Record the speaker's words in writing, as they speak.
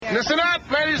Listen up,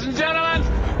 ladies and gentlemen.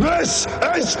 This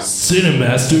is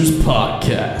Cinemasters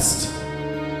Podcast.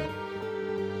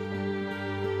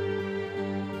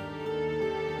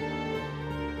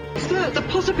 Sir, the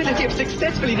possibility of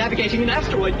successfully navigating an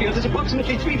asteroid field is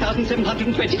approximately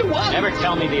 3,720 to 1. Never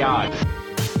tell me the odds.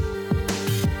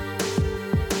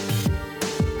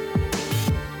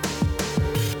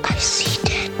 I see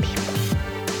dead people.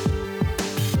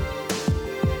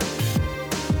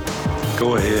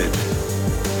 Go ahead.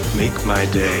 Make my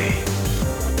day.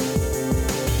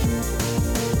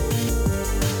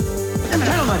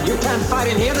 Gentlemen, you can't fight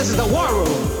in here. This is the war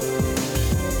room.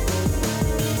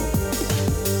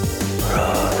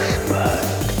 Rosebud.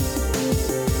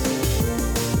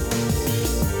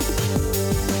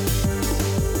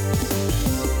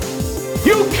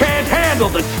 You can't handle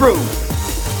the truth.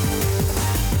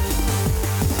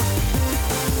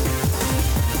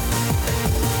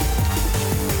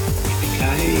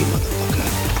 Yippee-ki-yay, motherfucker.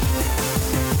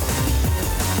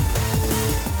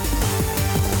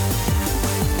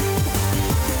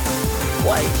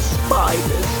 Why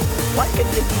spiders? Why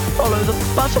can't you follow the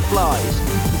butterflies?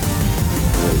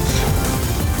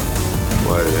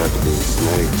 Why did it have to be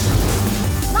snakes?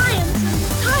 Lions,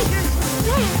 tigers,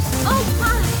 bears, oh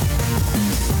my!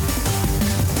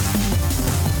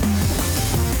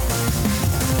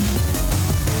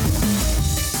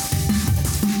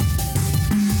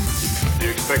 Do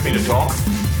you expect me to talk?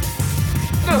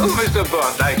 No, Mr.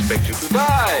 Bond, I expect you to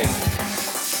die.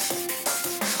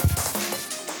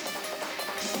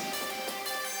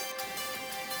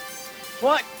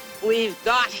 What we've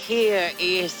got here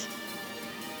is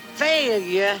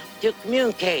failure to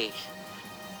communicate.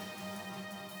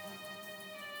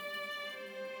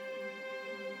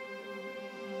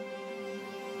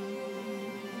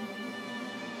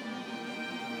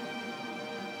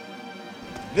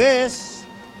 This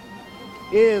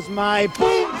is my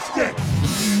boomstick.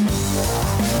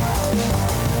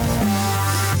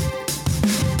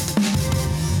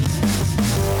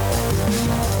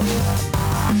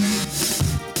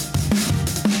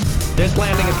 This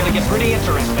landing is going to get pretty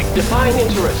interesting. Define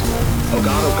interest. Oh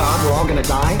God, we're all going to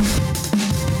die?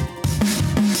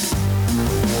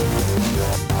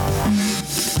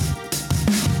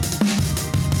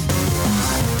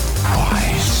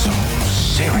 Why so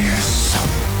serious?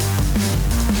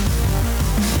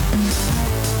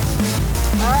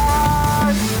 Oh,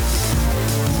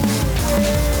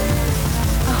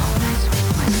 my sweet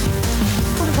Wesley,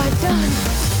 what have I done?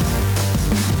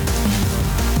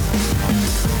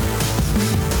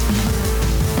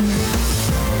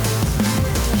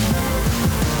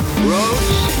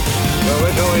 Roads? Where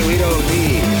we're going, we don't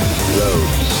need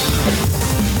roads.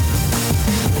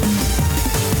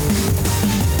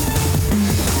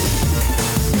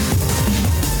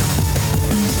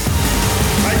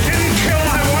 I didn't kill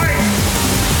my wife.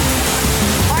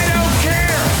 I don't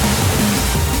care.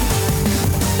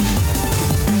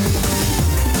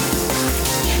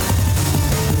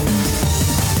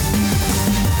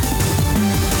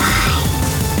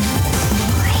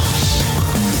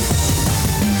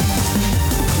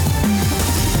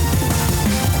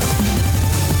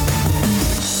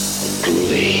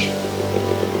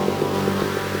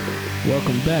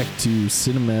 Welcome back to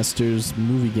Cinemasters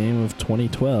Movie Game of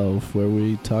 2012, where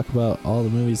we talk about all the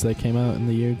movies that came out in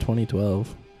the year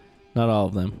 2012. Not all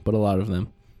of them, but a lot of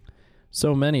them.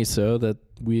 So many so that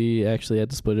we actually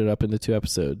had to split it up into 2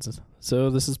 episodes. So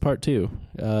this is part 2.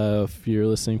 If you're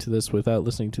listening to this without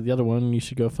listening to the other one, you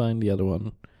should go find the other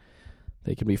one.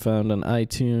 They can be found on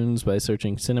iTunes by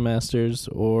searching Cinemasters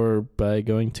or by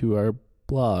going to our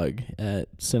blog at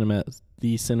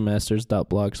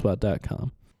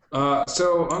thecinemasters.blogspot.com.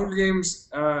 So Hunger Games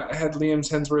had Liam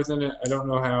Hemsworth in it. I don't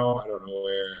know how. I don't know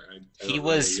where. He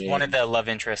was one of the love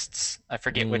interests. I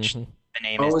forget which the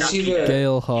name is. Was he the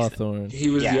Gale Hawthorne. He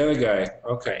was the other guy.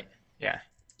 Okay. Right. Yeah.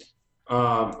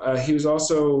 He was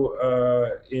also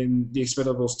in The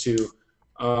Expendables 2.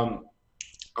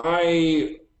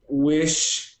 I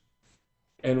wish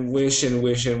that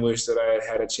I had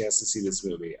had a chance to see this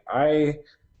movie. I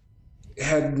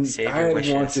had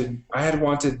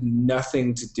wanted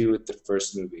nothing to do with the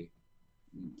first movie,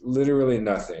 literally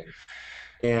nothing.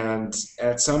 And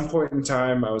at some point in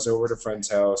time, I was over at a friend's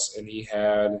house, and he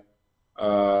had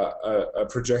a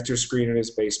projector screen in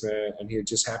his basement, and he had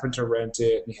just happened to rent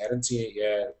it, and he hadn't seen it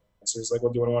yet. So he's like,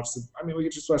 "Well, do you want to watch the? I mean, we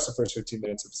could just watch the first 15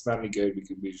 minutes. If it's not any good, we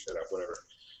could shut up, whatever."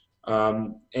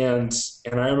 And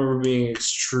I remember being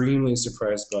extremely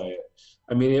surprised by it.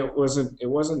 I mean, it wasn't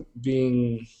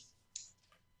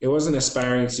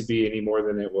aspiring to be any more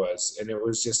than it was, and it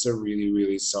was just a really,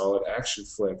 really solid action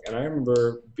flick. And I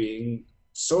remember being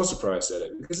so surprised at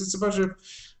it because it's a bunch of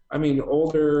I mean,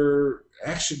 older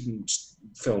action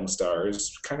film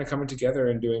stars kind of coming together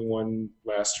and doing one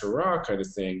last hurrah kind of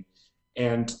thing.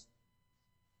 And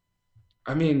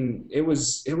I mean, it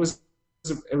was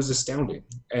astounding,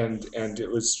 and it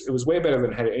was way better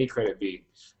than it had any credit be.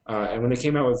 And when they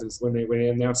came out with this, when they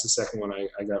announced the second one,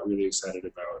 I got really excited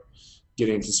about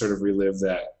getting to sort of relive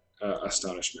that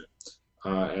astonishment.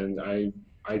 And I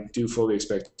do fully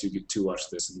expect to watch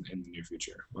this in the near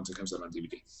future once it comes out on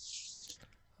DVD.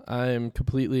 I'm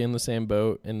completely in the same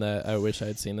boat in that I wish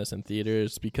I'd seen this in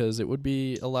theaters, because it would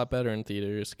be a lot better in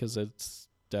theaters, because it's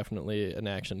definitely an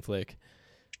action flick.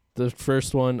 The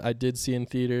first one I did see in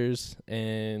theaters,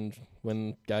 and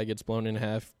when guy gets blown in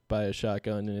half by a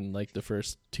shotgun in like the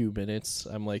first 2 minutes,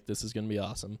 I'm like, this is going to be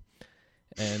awesome.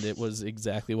 And it was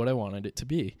exactly what I wanted it to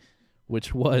be,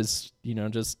 which was,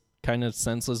 just kind of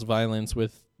senseless violence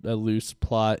with a loose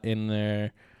plot in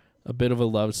there, a bit of a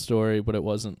love story, but it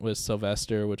wasn't with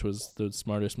Sylvester, which was the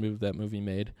smartest move that movie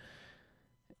made.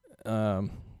 A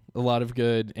lot of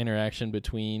good interaction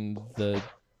between the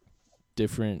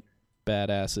different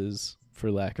badasses, for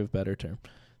lack of better term.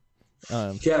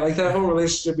 Yeah, like that whole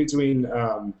relationship between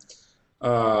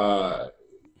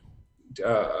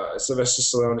Sylvester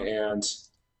Stallone and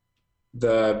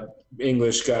the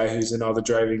English guy who's in all the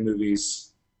driving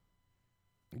movies.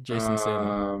 Jason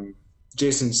Statham.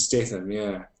 Jason Statham,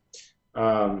 yeah.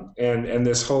 And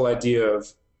this whole idea of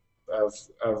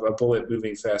a bullet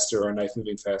moving faster or a knife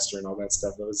moving faster and all that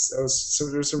stuff. There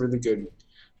was some really good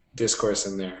discourse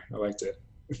in there. I liked it.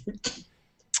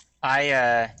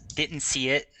 I didn't see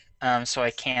it, so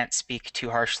I can't speak too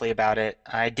harshly about it.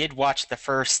 I did watch the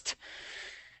first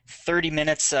 30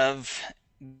 minutes of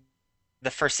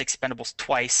the first Expendables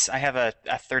twice. I have a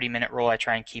 30-minute rule I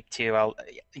try and keep to. I'll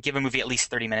give a movie at least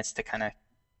 30 minutes to kind of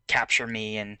capture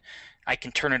me, and I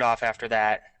can turn it off after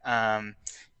that.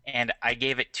 And I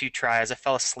gave it 2 tries. I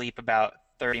fell asleep about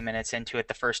 30 minutes into it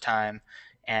the first time,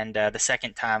 and the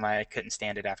second time I couldn't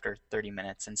stand it after 30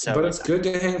 minutes. And so, but it's good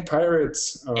to hang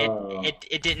pirates.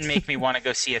 It didn't make me want to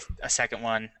go see a second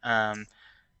one. I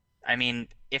mean,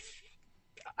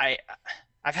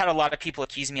 I've had a lot of people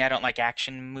accuse me I don't like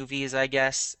action movies, I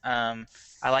guess. I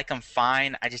like them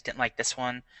fine. I just didn't like this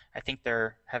one. I think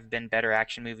there have been better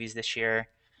action movies this year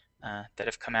that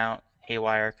have come out.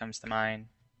 Haywire comes to mind.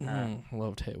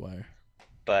 Loved Haywire.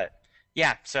 But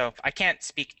yeah, so I can't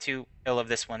speak too ill of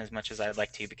this one as much as I'd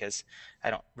like to, because I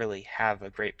don't really have a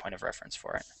great point of reference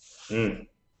for it.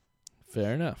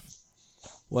 Fair enough.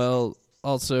 Well,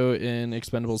 also in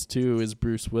Expendables 2 is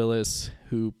Bruce Willis,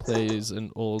 who plays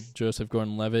an old Joseph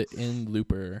Gordon-Levitt in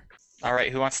Looper. All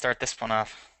right, who wants to start this one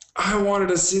off? I wanted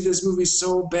to see this movie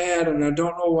so bad, and I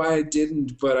don't know why I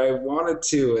didn't, but I wanted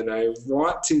to, and I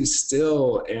want to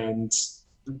still. And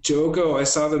Jogo, I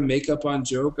saw the makeup on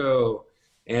Jogo,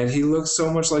 and he looks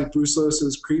so much like Bruce Willis. It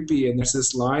was creepy. And there's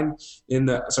this line in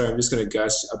the... Sorry, I'm just going to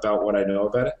gush about what I know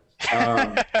about it.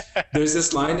 There's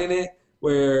this line in it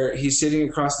where he's sitting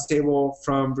across the table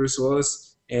from Bruce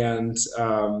Willis, and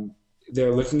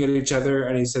they're looking at each other,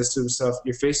 and he says to himself,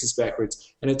 "Your face is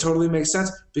backwards." And it totally makes sense,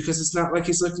 because it's not like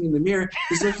he's looking in the mirror.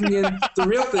 He's looking in the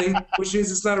real thing, which means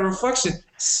it's not a reflection.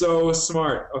 So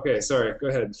smart. Okay, sorry. Go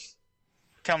ahead.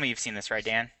 Tell me you've seen this, right,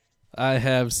 Dan? I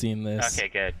have seen this. Okay,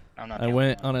 good. I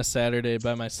went on a Saturday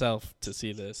by myself to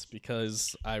see this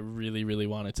because I really, really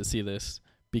wanted to see this.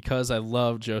 Because I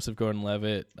love Joseph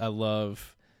Gordon-Levitt. I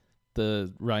love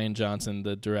the Rian Johnson,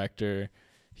 the director.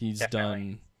 He's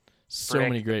done so Brick,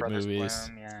 many great Brothers movies.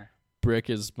 Bloom, yeah. Brick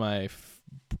is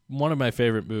one of my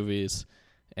favorite movies,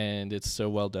 and it's so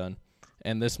well done.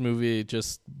 And this movie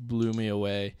just blew me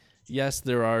away. Yes,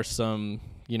 there are some,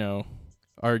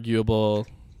 arguable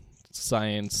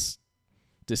science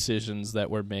decisions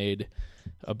that were made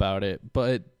about it,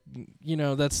 but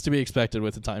that's to be expected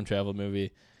with a time travel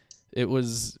movie.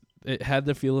 It had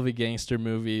the feel of a gangster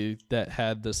movie that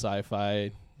had the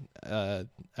sci-fi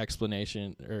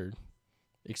explanation or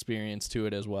experience to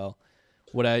it as well.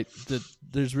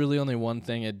 There's really only one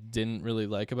thing I didn't really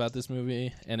like about this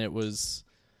movie, and it was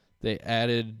they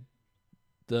added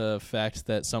the fact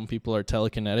that some people are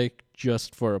telekinetic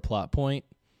just for a plot point.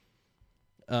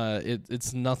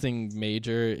 It's nothing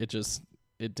major. It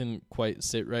didn't quite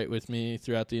sit right with me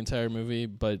throughout the entire movie,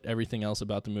 but everything else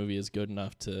about the movie is good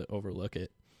enough to overlook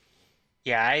it.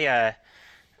 Yeah,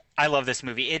 I love this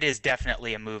movie. It is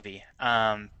definitely a movie,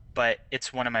 but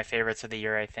it's one of my favorites of the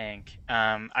year, I think.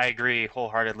 I agree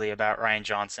wholeheartedly about Rian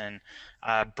Johnson.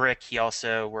 Brick, he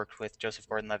also worked with Joseph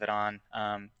Gordon-Levitt on.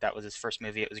 That was his first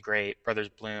movie. It was great. Brothers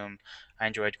Bloom, I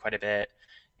enjoyed quite a bit.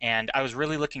 And I was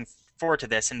really looking forward to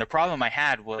this, and the problem I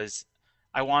had was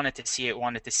I wanted to see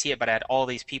it, but I had all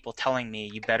these people telling me,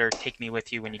 you better take me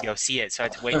with you when you go see it. So I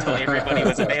had to wait till everybody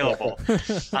was available.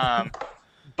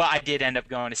 But I did end up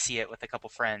going to see it with a couple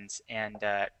friends, and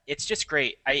it's just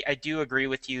great. I do agree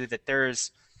with you that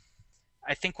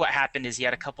I think what happened is he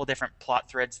had a couple different plot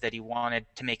threads that he wanted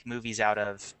to make movies out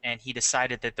of, and he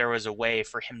decided that there was a way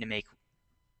for him to make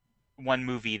one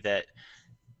movie that,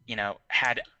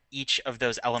 had each of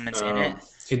those elements in it.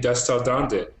 He Dusk Till Dawn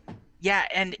did. Yeah,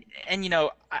 and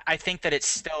I think that it's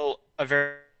still a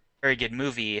very, very good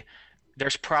movie.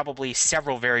 There's probably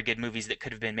several very good movies that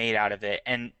could have been made out of it,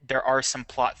 and there are some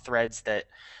plot threads that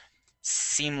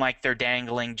seem like they're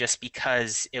dangling just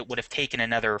because it would have taken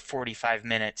another 45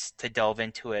 minutes to delve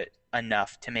into it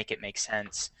enough to make it make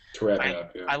sense. To wrap it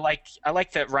up, yeah. I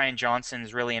like that Rian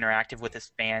Johnson's really interactive with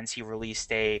his fans. He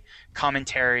released a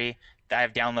commentary that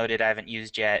I've downloaded, I haven't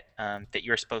used yet, that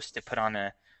you're supposed to put on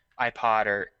a iPod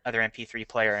or other MP3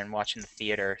 player and watch in the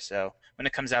theater. So when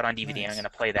it comes out on DVD, I'm going to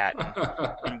play that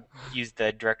and use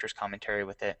the director's commentary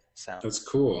with it. So that's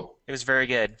cool. It was very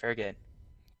good, very good.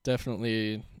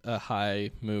 Definitely a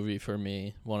high movie for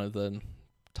me. One of the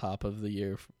top of the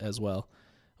year as well.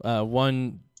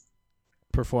 One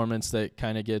performance that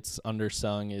kind of gets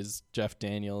undersung is Jeff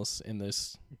Daniels in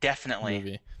this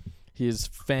movie. He is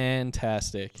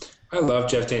fantastic. I love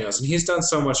Jeff Daniels, and he's done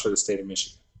so much for the state of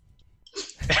Michigan.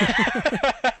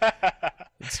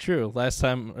 It's true. Last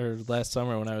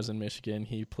summer when I was in Michigan,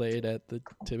 he played at the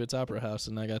Tibbetts Opera House,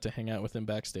 and I got to hang out with him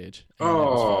backstage.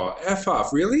 Oh, F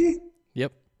off. Really?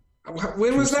 Yep.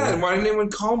 When was that? And why didn't anyone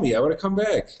call me? I would have come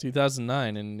back.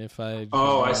 2009, and if I...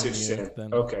 I see what you're saying.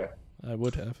 Then okay. I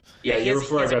would have. Yeah,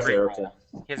 before I got there. Okay.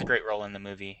 He has a great role in the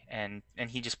movie, and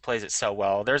he just plays it so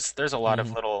well. There's a lot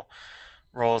of little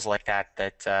roles like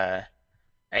that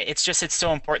it's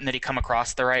so important that he come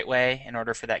across the right way in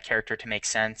order for that character to make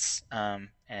sense.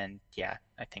 And yeah,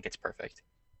 I think it's perfect.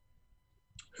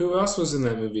 Who else was in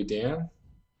that movie, Dan?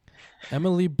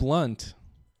 Emily Blunt,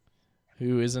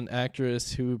 who is an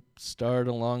actress who starred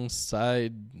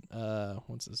alongside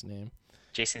what's his name?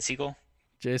 Jason Segel.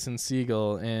 Jason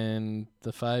Segel in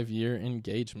The 5-Year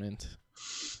Engagement.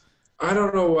 I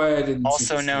don't know why I didn't. Also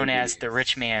see this known movie. as the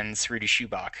rich man's Rudy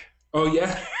Schubach. Oh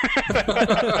yeah.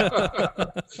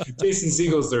 Jason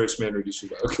Segel's the rich man, Rudy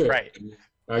Schubach. Okay. Right.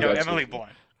 Emily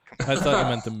Blunt. I thought you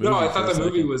meant the movie. No, I thought the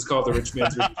movie was called The Rich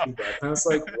Man's Rudy Schubach. And I was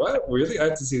like, what? Really? I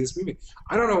have to see this movie.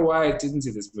 I don't know why I didn't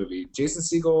see this movie. Jason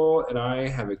Segel and I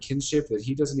have a kinship that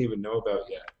he doesn't even know about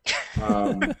yet.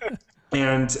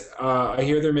 And I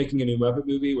hear they're making a new Muppet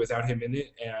movie without him in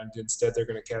it, and instead they're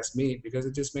going to cast me because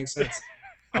it just makes sense.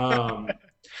 I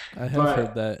have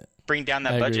heard that. Bring down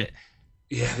that budget.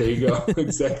 Yeah, there you go.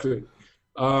 Exactly.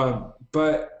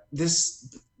 But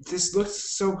this looks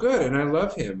so good, and I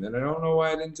love him, and I don't know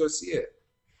why I didn't go see it.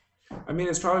 I mean,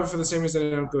 it's probably for the same reason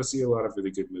I don't go see a lot of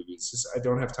really good movies. Just I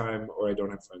don't have time, or I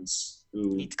don't have friends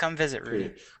who need to come visit,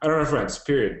 Rudy. I don't have friends.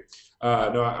 Period.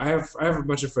 No, I have a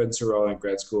bunch of friends who are all in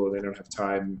grad school, and they don't have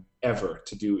time ever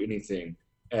to do anything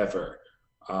ever.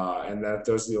 And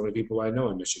those are the only people I know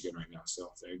in Michigan right now.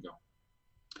 So there you go.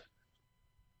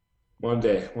 One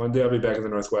day I'll be back in the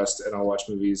Northwest, and I'll watch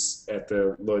movies at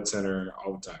the Lloyd Center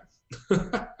all the time.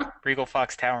 Regal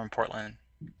Fox Tower in Portland.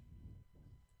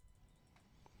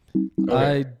 Okay.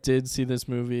 I did see this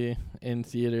movie in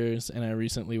theaters, and I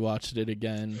recently watched it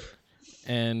again,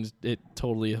 and it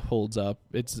totally holds up.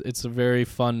 It's a very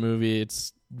fun movie.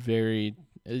 It's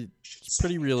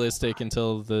pretty realistic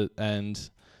until the end.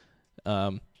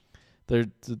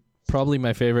 Probably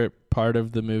my favorite part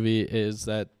of the movie is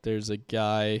that there's a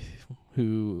guy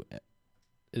who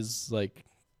is like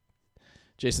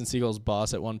Jason Segel's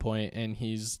boss at one point, and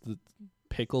he's the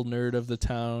pickle nerd of the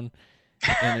town.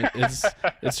 And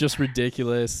it's just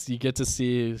ridiculous. You get to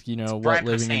see, what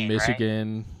living in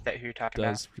Michigan right? Is that who you're talking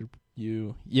does about? for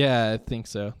you. Yeah, I think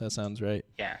so. That sounds right.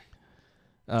 Yeah.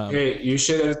 Hey, you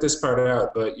should edit this part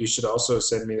out, but you should also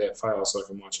send me that file so I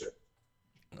can watch it.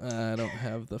 I don't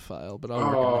have the file, but I'll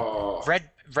work on it.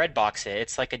 Redbox it.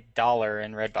 It's like $1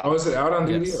 in Redbox. Oh, is it out on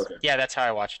DVD? Yes. Okay. Yeah, that's how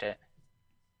I watched it.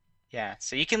 Yeah,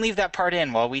 so you can leave that part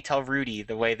in while we tell Rudy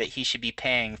the way that he should be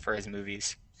paying for his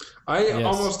movies. I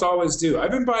almost always do.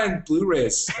 I've been buying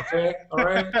Blu-rays, okay? All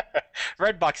right?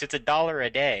 Redbox, it's $1 a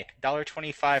day.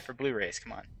 $1.25 for Blu-rays,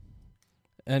 come on.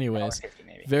 Anyways,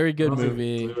 maybe. Very good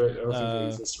movie.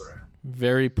 Very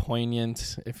very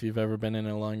poignant if you've ever been in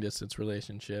a long-distance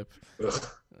relationship.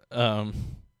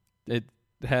 It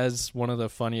has one of the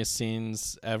funniest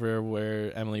scenes ever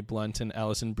where Emily Blunt and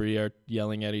Alison Brie are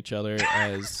yelling at each other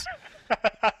as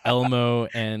Elmo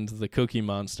and the Cookie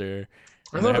Monster.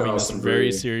 And they're having this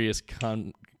very serious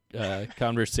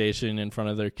conversation in front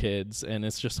of their kids, and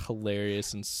it's just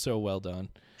hilarious and so well done.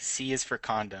 C is for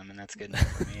condom, and that's good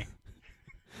enough for me.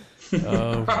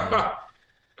 Oh, man.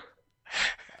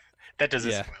 That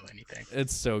doesn't spoil anything.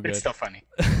 It's so good. It's still funny.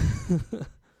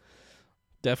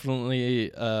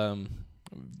 Definitely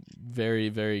very,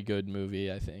 very good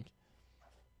movie, I think.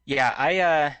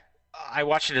 Yeah, I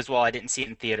watched it as well. I didn't see it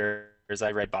in theaters.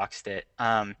 I red boxed it.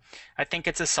 I think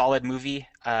it's a solid movie.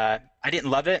 I didn't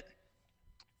love it.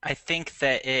 I think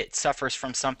that it suffers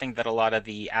from something that a lot of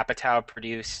the Apatow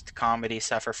produced comedies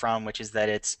suffer from, which is that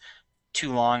it's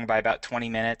too long by about 20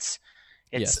 minutes.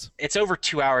 It's over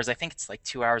 2 hours. I think it's like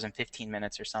 2 hours and 15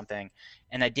 minutes or something.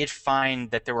 And I did find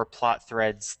that there were plot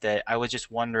threads that I was just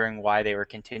wondering why they were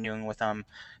continuing with them.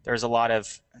 There's a lot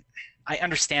of... I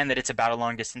understand that it's about a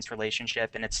long-distance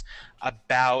relationship, and it's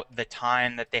about the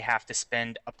time that they have to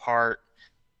spend apart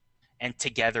and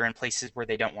together in places where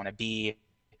they don't want to be.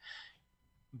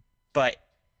 But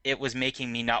it was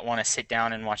making me not want to sit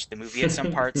down and watch the movie at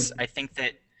some parts. I think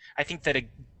that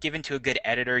given to a good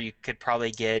editor, you could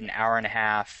probably get an hour and a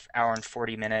half, hour and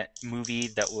 40-minute movie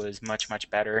that was much, much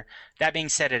better. That being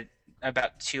said, at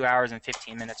about 2 hours and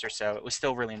 15 minutes or so, it was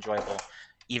still really enjoyable,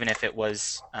 even if it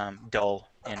was dull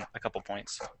in a couple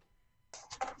points.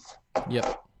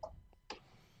 Yep.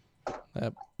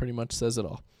 That pretty much says it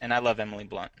all. And I love Emily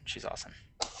Blunt. She's awesome.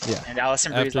 Yeah. And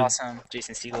Alison Brie is awesome.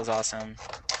 Jason Segel's awesome.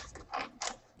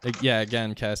 Yeah,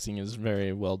 again, casting is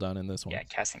very well done in this one. Yeah,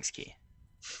 casting's key.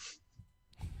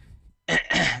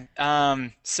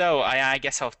 So I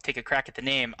guess I'll take a crack at the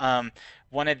name.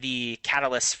 One of the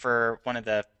catalysts for one of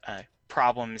the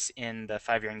problems in the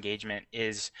 5-year engagement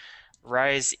is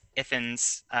Rhys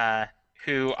Ifans,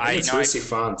 who I know... Rhys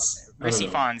Ifans. Rhys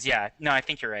Ifans, yeah. No, I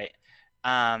think you're right.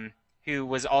 Who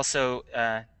was also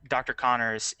Dr.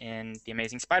 Connors in The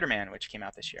Amazing Spider-Man, which came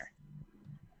out this year,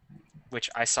 which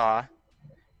I saw.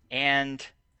 And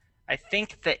I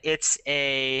think that it's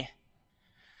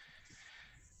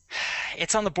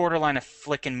on the borderline of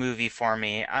flick and movie for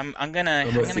me. I'm gonna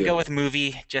go with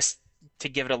movie just to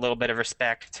give it a little bit of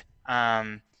respect.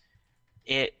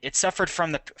 It suffered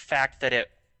from the fact that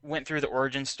it went through the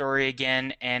origin story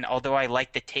again, and although I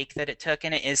like the take that it took,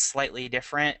 and it is slightly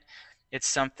different, it's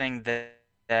something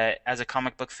that as a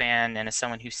comic book fan and as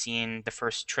someone who's seen the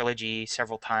first trilogy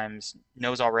several times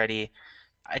knows already.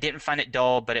 I didn't find it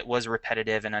dull, but it was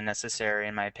repetitive and unnecessary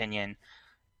in my opinion.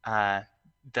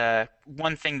 The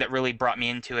one thing that really brought me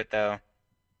into it, though,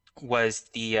 was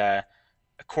the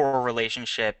core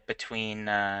relationship between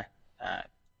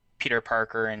Peter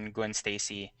Parker and Gwen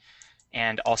Stacy,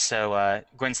 and also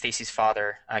Gwen Stacy's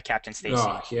father, Captain Stacy.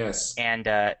 Oh, yes. And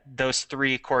those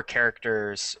three core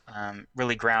characters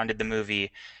really grounded the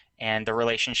movie, and the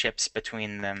relationships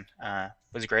between them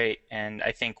was great, and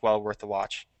I think well worth the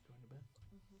watch.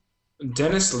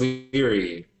 Dennis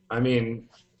Leary. I mean,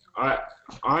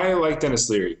 I like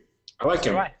Dennis Leary. I like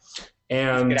him.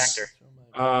 And good actor.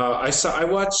 I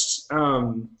watched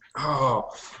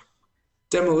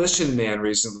Demolition Man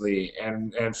recently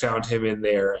and found him in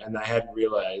there, and I hadn't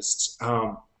realized.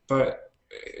 But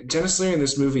Dennis Leary in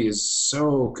this movie is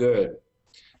so good.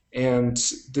 And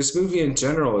this movie in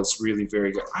general is really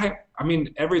very good. I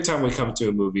mean, every time we come to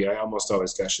a movie, I almost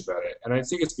always gush about it, and I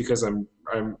think it's because I'm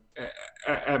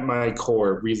at my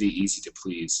core really easy to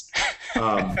please.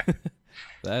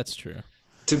 That's true.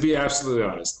 To be absolutely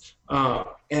honest,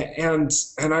 and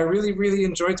I really really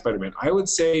enjoyed Spider-Man. I would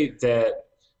say that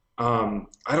I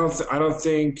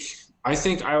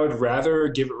think I would rather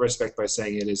give it respect by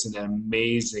saying it is an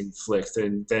amazing flick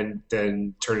than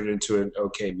turn it into an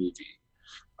okay movie.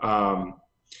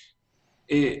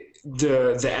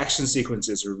 The action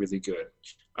sequences are really good.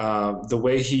 The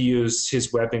way he used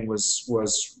his webbing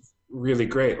was really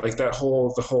great. Like this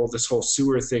whole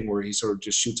sewer thing where he sort of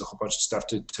just shoots a whole bunch of stuff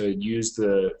to use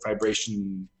the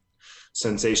vibration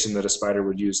sensation that a spider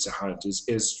would use to hunt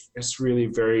is really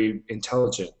very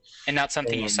intelligent. And not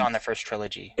something you saw in the first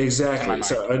trilogy. Exactly.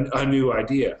 So a new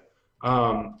idea.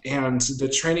 And the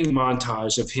training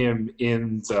montage of him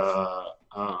in the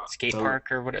skate park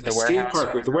or what? The skate warehouse.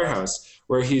 park, the warehouse,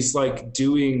 where he's like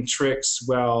doing tricks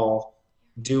while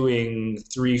doing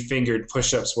 3-fingered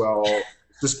push-ups while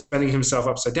suspending himself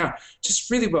upside down. Just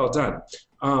really well done.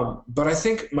 But I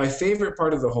think my favorite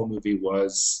part of the whole movie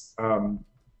was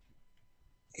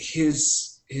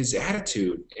his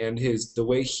attitude and the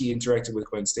way he interacted with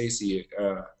Gwen Stacy,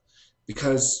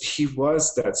 because he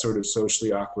was that sort of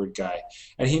socially awkward guy,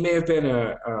 and he may have been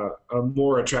a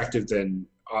more attractive than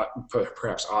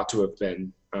perhaps ought to have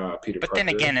been Peter Parker. But then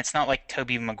again, it's not like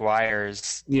Tobey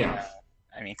Maguire's. Yeah.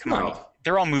 I mean, come on.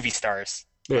 They're all movie stars.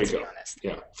 There Let's you be go. honest.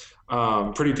 Yeah.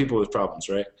 Pretty people with problems,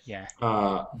 right? Yeah.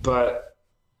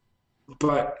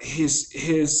 But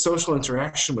his social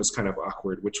interaction was kind of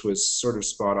awkward, which was sort of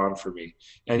spot on for me.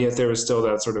 And yet there was still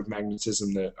that sort of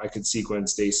magnetism that I could see Gwen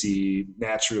Stacy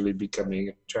naturally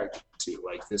becoming attracted to.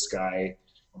 Like, this guy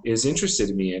is interested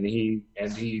in me, and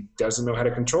he doesn't know how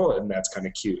to control it, and that's kind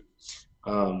of cute.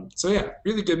 So yeah,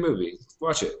 really good movie.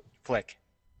 Watch it. Flick.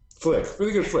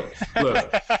 Really good flick.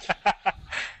 Look.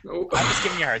 I'm just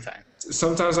giving you a hard time.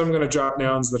 Sometimes I'm going to drop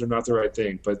nouns that are not the right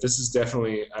thing, but this is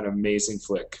definitely an amazing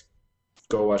flick.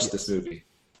 Go watch this movie.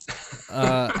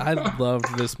 I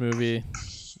loved this movie.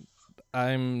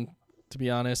 To be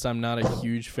honest, I'm not a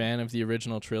huge fan of the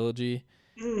original trilogy.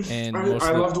 And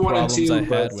I loved 1 and 2,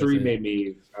 but 3 made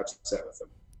me upset with them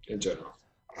in general.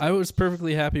 I was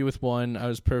perfectly happy with 1. I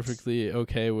was perfectly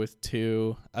okay with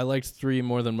 2. I liked 3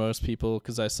 more than most people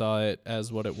because I saw it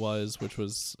as what it was, which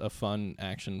was a fun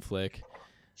action flick,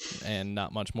 and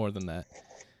not much more than that.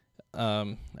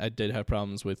 I did have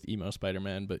problems with emo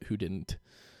Spider-Man, but who didn't?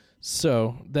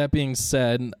 So, that being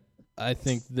said, I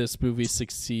think this movie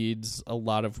succeeds a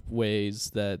lot of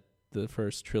ways that the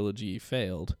first trilogy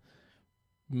failed.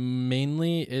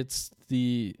 Mainly, it's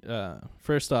the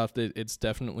first off, it's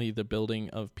definitely the building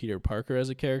of Peter Parker as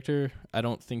a character. I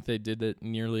don't think they did it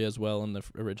nearly as well in the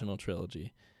original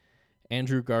trilogy.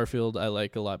 Andrew Garfield I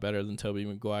like a lot better than Tobey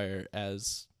Maguire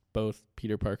as both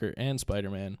Peter Parker and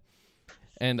Spider-Man.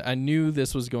 And I knew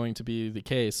this was going to be the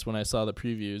case when I saw the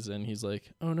previews, and he's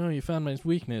like, "Oh no, you found my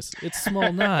weakness. It's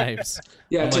small knives."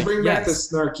 Yeah, I'm to like, bring back the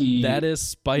snarky. That is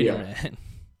Spider-Man.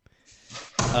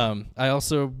 Yeah. I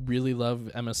also really love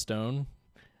Emma Stone.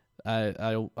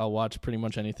 I'll watch pretty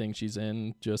much anything she's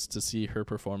in just to see her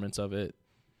performance of it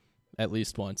at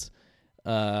least once.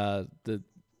 The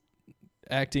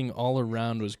acting all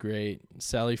around was great.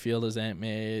 Sally Field as Aunt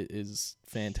May is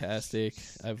fantastic.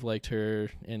 I've liked her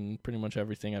in pretty much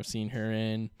everything I've seen her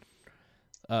in.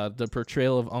 The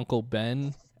portrayal of Uncle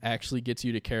Ben actually gets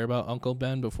you to care about Uncle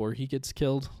Ben before he gets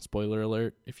killed. Spoiler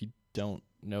alert, if you don't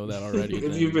know that already.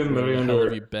 If you've been living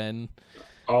under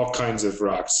all kinds of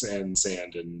rocks and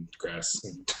sand and grass.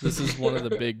 This is one of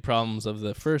the big problems of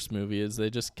the first movie, is they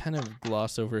just kind of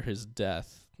gloss over his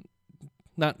death.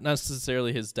 Not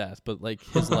necessarily his death, but like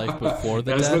his life before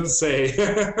the death. I was about to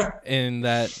say. And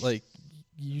that, like,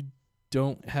 you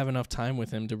don't have enough time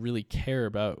with him to really care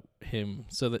about him,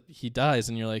 so that he dies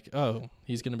and you're like, oh,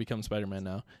 he's going to become Spider-Man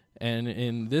now. And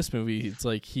in this movie, it's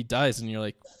like he dies and you're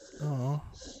like, oh.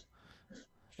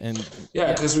 And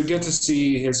yeah, because we get to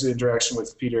see his interaction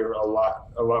with Peter a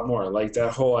lot more. Like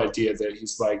that whole idea that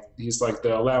he's like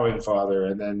the allowing father,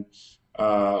 and then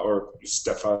or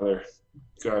stepfather,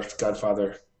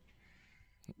 godfather,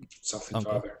 something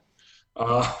Uncle.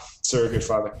 father, surrogate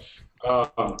father,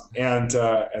 and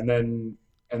then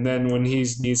when he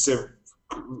needs to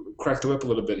crack the whip a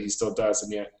little bit, he still does,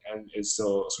 and yet is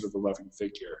still sort of a loving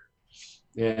figure.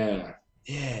 Yeah.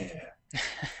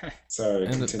 Sorry.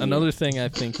 And another thing I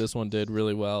think this one did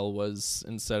really well was,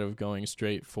 instead of going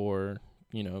straight for,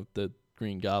 the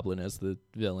Green Goblin as the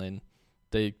villain,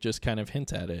 they just kind of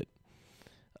hint at it.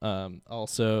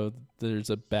 Also, there's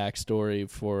a backstory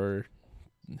for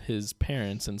his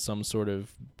parents and some sort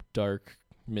of dark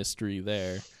mystery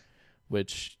there,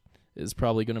 which is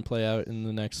probably going to play out in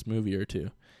the next movie or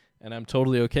two. And I'm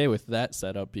totally okay with that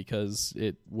setup because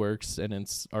it works and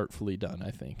it's artfully done,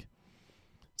 I think.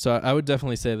 So I would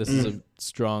definitely say this is a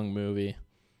strong movie.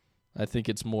 I think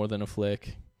it's more than a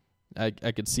flick. I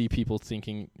could see people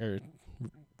thinking or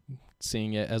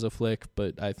seeing it as a flick,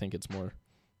 but I think it's more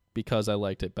because I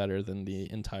liked it better than the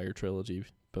entire trilogy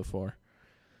before.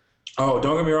 Oh,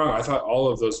 don't get me wrong. I thought all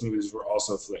of those movies were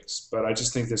also flicks, but I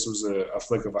just think this was a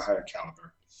flick of a higher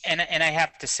caliber. And I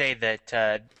have to say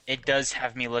that it does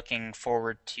have me looking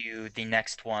forward to the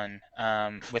next one,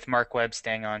 with Mark Webb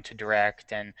staying on to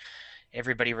direct and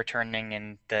everybody returning,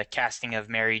 and the casting of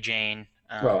Mary Jane.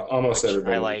 Well, almost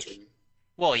everybody. I like.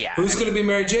 Well, yeah. Who's going to be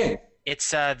Mary Jane?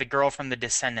 It's the girl from The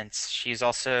Descendants. She's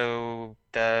also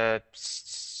the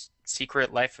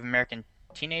Secret Life of American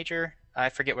Teenager. I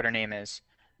forget what her name is.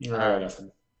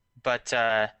 But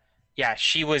yeah,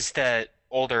 she was the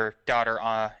older daughter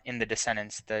in The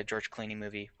Descendants, the George Clooney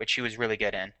movie, which she was really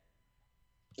good in.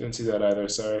 Didn't see that either.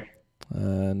 Sorry.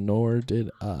 Nor did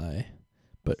I.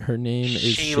 But her name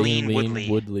is Shailene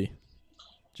Woodley.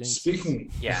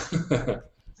 Speaking, yeah,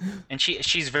 and she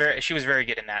was very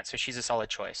good in that, so she's a solid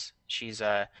choice. She's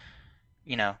not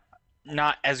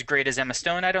as great as Emma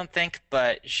Stone, I don't think,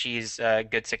 but she's a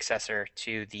good successor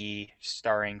to the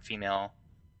starring female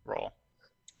role.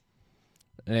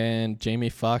 And Jamie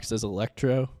Foxx as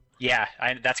Electro. Yeah,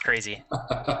 that's crazy.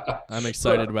 I'm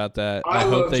excited about that. I I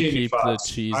hope love they Jamie keep the Foxx.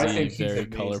 I cheesy, think he's very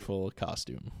amazing. colorful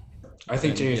costume. I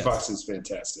think And Jamie yes. Foxx is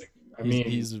fantastic. I mean,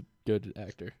 He's a good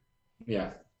actor.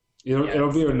 yeah.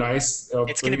 It'll be a nice.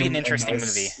 It's gonna be an interesting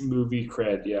movie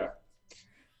cred, yeah.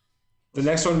 The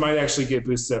next one might actually get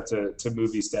boosted up to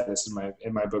movie status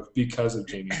in my book because of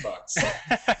Jamie Foxx.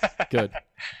 Good.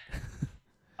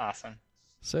 Awesome.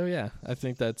 So yeah, I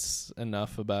think that's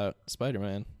enough about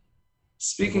Spider-Man.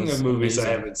 Speaking was of movies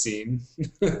I amazing. haven't seen,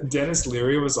 Dennis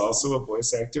Leary was also a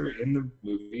voice actor in the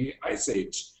movie Ice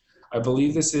Age. I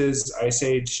believe this is Ice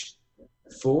Age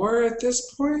 4 at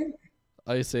this point.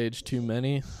 Ice Age Too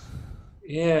Many.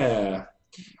 Yeah.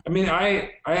 I mean,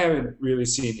 I haven't really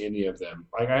seen any of them.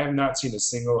 Like, I have not seen a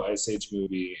single Ice Age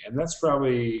movie, and that's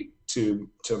probably to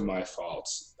my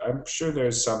fault. I'm sure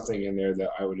there's something in there that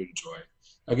I would enjoy.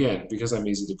 Again, because I'm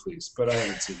easy to please, but I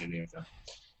haven't seen any of them.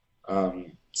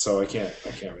 So I can't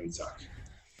really talk.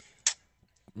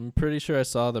 I'm pretty sure I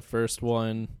saw the first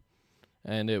one,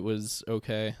 and it was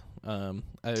okay. I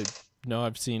know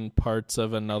I've seen parts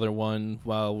of another one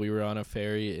while we were on a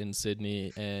ferry in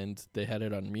Sydney, and they had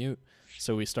it on mute.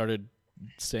 So we started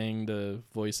saying the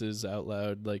voices out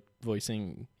loud, like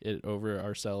voicing it over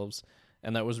ourselves,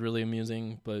 and that was really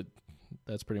amusing. But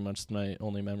that's pretty much my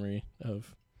only memory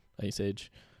of Ice Age.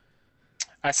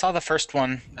 I saw the first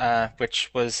one,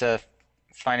 which was a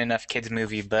fine enough kids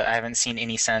movie, but I haven't seen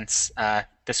any since.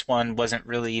 This one wasn't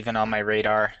really even on my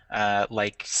radar,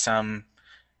 like some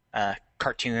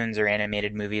cartoons or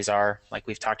animated movies are, like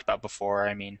we've talked about before.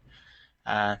 I mean,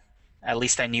 at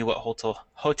least I knew what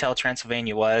Hotel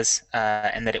Transylvania was,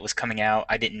 and that it was coming out.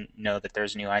 I didn't know that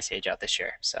there's a new Ice Age out this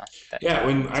year. So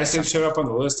when Ice Age showed up on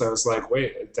the list, I was like,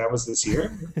 wait, that was this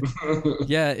year?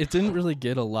 Yeah, it didn't really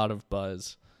get a lot of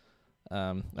buzz.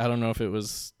 I don't know if it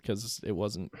was because it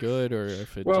wasn't good or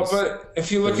if it. Well, just, but if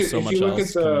you look at if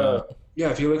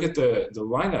you look at the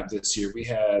lineup this year, we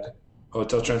had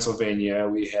Hotel Transylvania,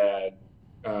 we had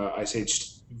Ice Age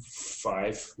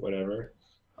 5, whatever.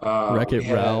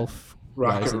 Wreck-It Ralph,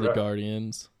 Rise of the Ra-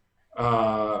 Guardians,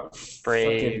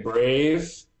 Brave.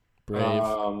 Brave.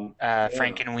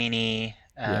 Frankenweenie.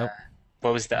 Yep.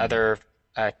 What was the other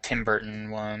Tim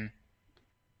Burton one?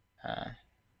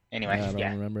 Anyway, I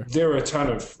don't remember. There were a ton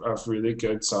of really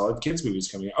good, solid kids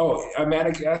movies coming out. Oh,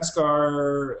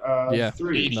 Madagascar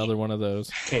 3 another one of those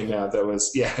came out. That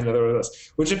was another one of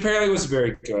those, which apparently was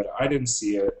very good. I didn't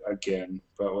see it again,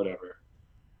 but whatever.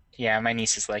 Yeah, my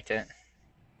nieces liked it.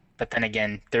 But then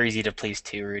again, they're easy to please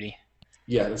too, Rudy.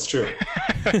 Yeah, that's true.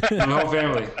 My whole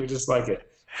family, we just like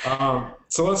it.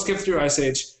 So let's skip through Ice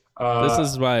Age. This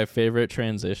is my favorite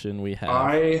transition we have.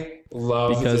 I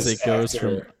love because this it goes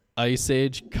actor. from Ice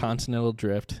Age Continental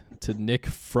Drift to Nick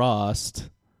Frost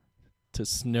to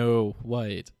Snow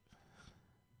White.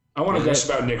 I want to gush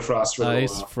about Nick Frost for a little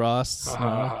Ice while. Frost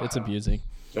Snow. It's abusing.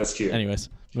 That's cute. Anyways,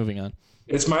 moving on.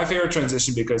 It's my favorite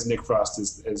transition because Nick Frost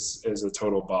is a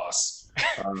total boss.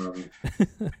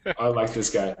 I like this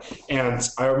guy, and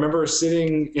I remember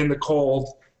sitting in the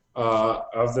cold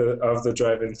of the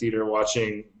drive-in theater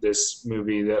watching this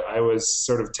movie that I was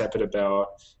sort of tepid about.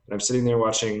 And I'm sitting there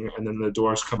watching, and then the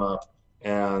doors come up,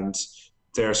 and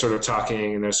they're sort of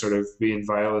talking, and they're sort of being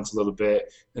violent a little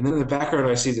bit. And then in the background,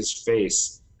 I see this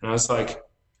face, and I was like,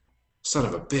 "Son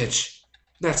of a bitch,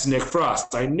 that's Nick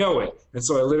Frost. I know it." And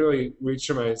so I literally reach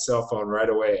for my cell phone right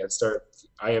away and start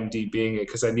IMDbing it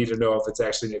because I need to know if it's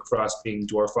actually Nick Frost being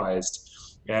dwarfized.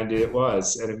 And it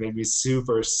was, and it made me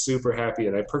super, super happy.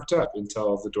 And I perked up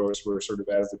until the doors were sort of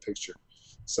out of the picture.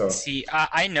 So see,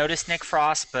 I noticed Nick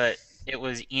Frost, but it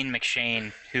was Ian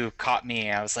McShane who caught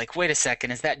me. I was like, wait a second,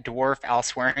 is that dwarf Al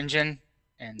Swearingen?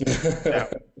 And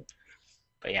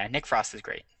but yeah, Nick Frost is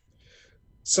great.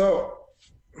 So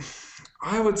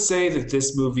I would say that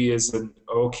this movie is an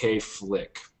okay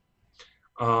flick.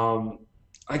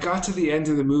 I got to the end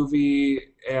of the movie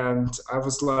and I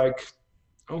was like,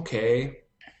 okay,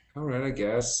 all right, I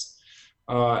guess.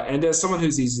 And as someone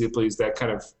who's easy to please, that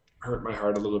kind of hurt my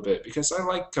heart a little bit because I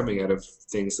like coming out of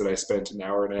things that I spent an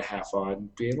hour and a half on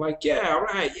being like, yeah, all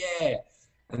right, yeah.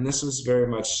 And this was very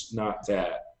much not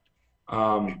that.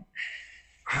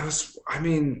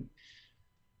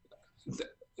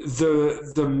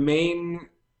 The main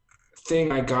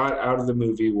thing I got out of the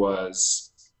movie was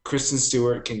Kristen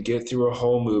Stewart can get through a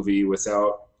whole movie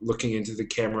without looking into the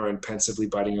camera and pensively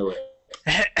biting her lip.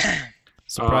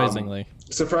 Surprisingly.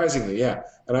 Surprisingly, yeah.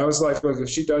 And I was like, look, if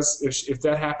she does, if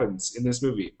that happens in this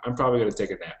movie, I'm probably going to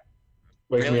take a nap.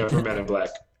 Wake me up for Men in Black.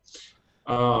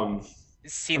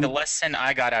 See, the lesson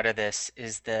I got out of this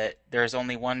is that there's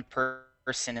only one person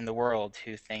person in the world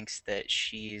who thinks that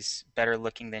she's better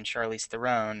looking than Charlize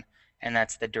Theron, and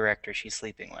that's the director she's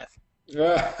sleeping with.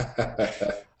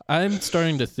 I'm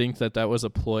starting to think that was a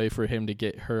ploy for him to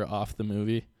get her off the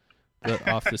movie,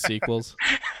 off the sequels,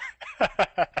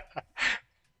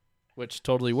 which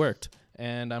totally worked,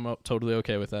 and I'm totally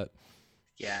okay with that.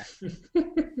 Yeah.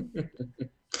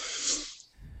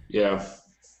 Yeah.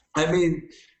 I mean,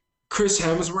 Chris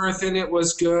Hemsworth in it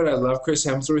was good. I love Chris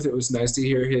Hemsworth. It was nice to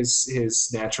hear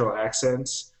his natural accent.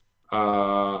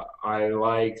 I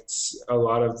liked a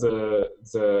lot of the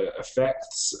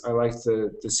effects. I liked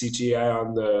the CGI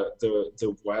on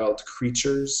the wild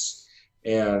creatures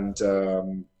and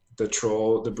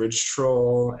the bridge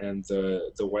troll and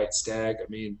the white stag. I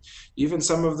mean, even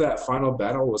some of that final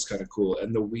battle was kind of cool,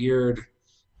 and the weird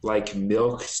like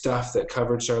milk stuff that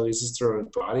covered Charlize's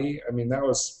Theron's body. I mean, that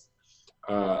was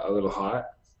a little hot.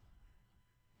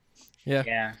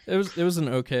 Yeah. It was an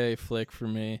okay flick for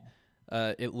me.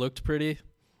 It looked pretty.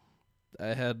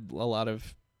 I had a lot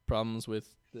of problems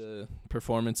with the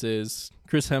performances.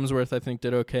 Chris Hemsworth, I think,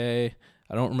 did okay.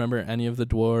 I don't remember any of the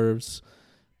dwarves,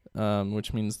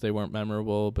 which means they weren't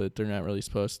memorable, but they're not really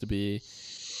supposed to be.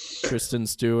 Kristen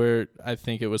Stewart, I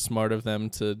think it was smart of them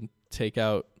to take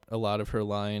out a lot of her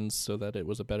lines so that it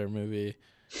was a better movie.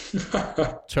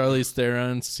 Charlize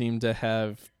Theron seemed to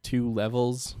have two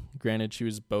levels. Granted, she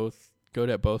was good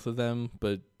at both of them,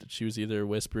 but she was either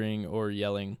whispering or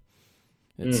yelling,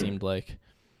 it seemed like.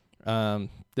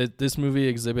 This movie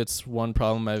exhibits one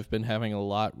problem I've been having a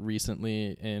lot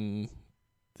recently in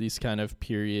these kind of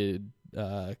period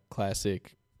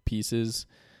classic pieces,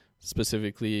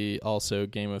 specifically also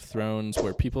Game of Thrones,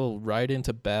 where people ride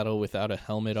into battle without a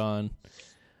helmet on.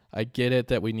 I get it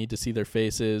that we need to see their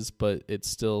faces, but it's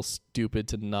still stupid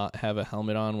to not have a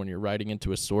helmet on when you're riding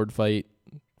into a sword fight.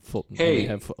 Hey, you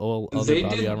have all other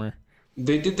body armor.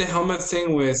 They did the helmet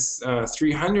thing with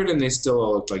 300, and they still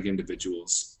all looked like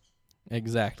individuals.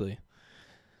 Exactly.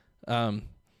 I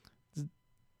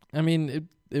mean,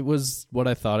 it was what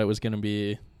I thought it was going to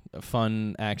be, a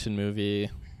fun action movie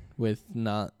with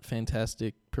not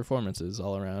fantastic performances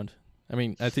all around. I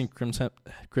mean, I think Chris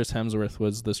Hemsworth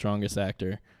was the strongest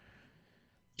actor.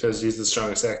 Because he's the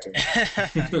strongest actor.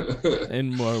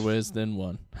 In more ways than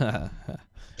one.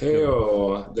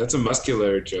 Hey-o, that's a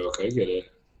muscular joke. I get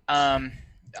it.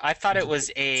 I thought it was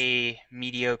a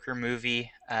mediocre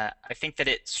movie. I think that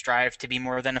it strived to be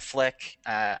more than a flick.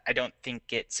 I don't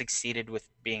think it succeeded with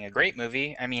being a great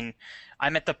movie. I mean,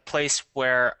 I'm at the place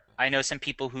where I know some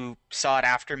people who saw it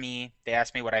after me. They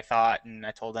asked me what I thought, and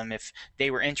I told them if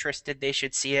they were interested, they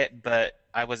should see it, but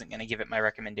I wasn't going to give it my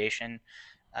recommendation.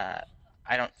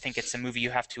 I don't think it's a movie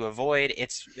you have to avoid.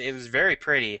 It was very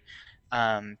pretty.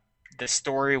 The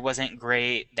story wasn't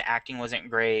great. The acting wasn't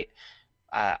great.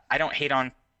 I don't hate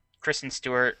on Kristen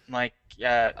Stewart like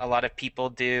a lot of people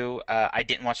do. I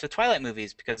didn't watch the Twilight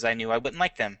movies because I knew I wouldn't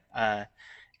like them.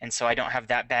 And so I don't have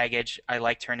that baggage. I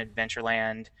liked her in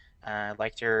Adventureland.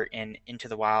 Liked her in Into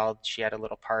the Wild. She had a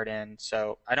little part in.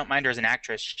 So I don't mind her as an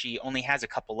actress. She only has a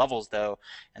couple levels, though,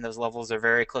 and those levels are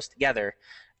very close together.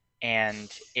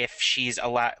 And if she's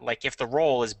if the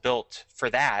role is built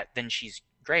for that, then she's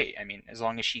great. I mean, as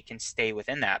long as she can stay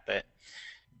within that. But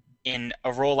in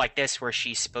a role like this, where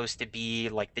she's supposed to be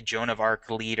like the Joan of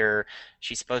Arc leader,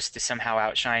 she's supposed to somehow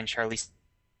outshine Charlize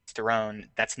Theron.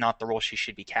 That's not the role she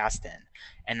should be cast in,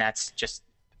 and that's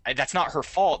not her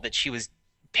fault that she was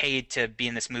paid to be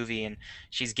in this movie and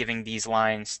she's giving these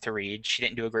lines to read. She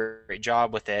didn't do a great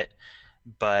job with it,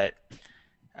 but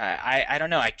I don't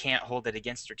know. I can't hold it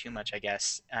against her too much, I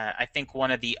guess. I think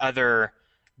one of the other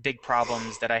big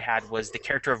problems that I had was the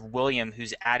character of William,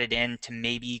 who's added in to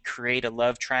maybe create a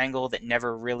love triangle that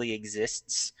never really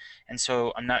exists. And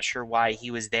so I'm not sure why he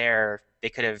was there. They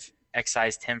could have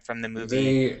excised him from the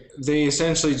movie. They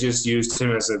essentially just used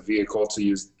him as a vehicle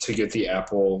to get the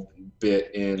Apple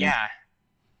bit in. Yeah.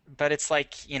 But it's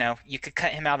like, you could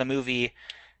cut him out of the movie,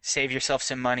 save yourself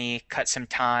some money, cut some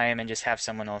time, and just have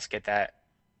someone else get that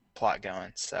plot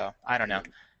going. So I don't know.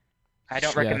 I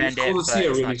don't recommend it. Cool to see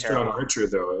a really strong terrible. archer,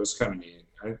 though. It was kind of neat.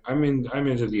 I'm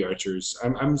into the archers.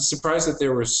 I'm surprised that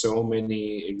there were so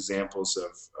many examples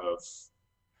of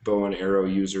bow and arrow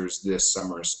users this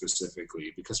summer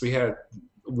specifically, because we had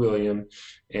William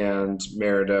and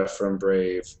Merida from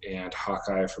Brave and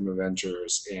Hawkeye from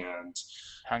Avengers and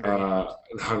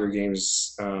Hunger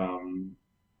Games,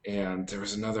 and there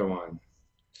was another one.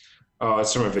 Oh,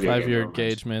 it's from a video game. 5-year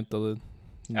engagement.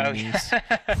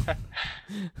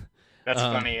 That's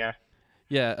funny, yeah.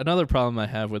 Yeah, another problem I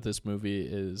have with this movie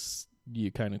is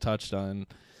you kind of touched on,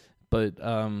 but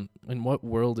in what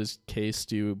world is Kay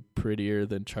Stu prettier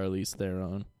than Charlize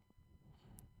Theron?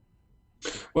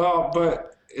 Well,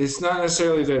 but it's not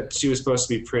necessarily that she was supposed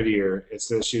to be prettier. It's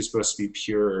that she was supposed to be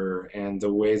purer, and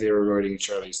the way they were writing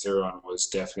Charlize Theron was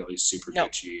definitely super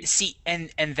bitchy. See,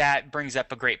 and that brings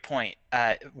up a great point,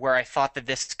 where I thought that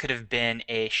this could have been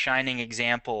a shining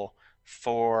example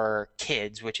for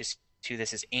kids, which is who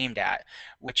this is aimed at,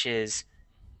 which is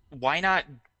why not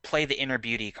play the inner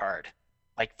beauty card?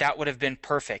 Like, that would have been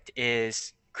perfect.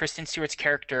 Is Kristen Stewart's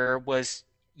character was,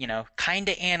 kind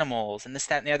of animals and this,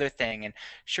 that, and the other thing. And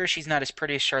sure, she's not as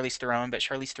pretty as Charlize Theron, but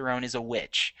Charlize Theron is a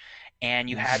witch. And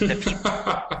you had the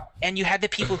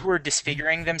people, who were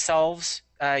disfiguring themselves,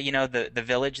 the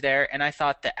village there. And I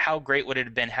thought that how great would it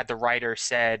have been had the writer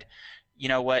said, you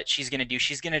know what she's going to do?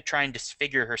 She's going to try and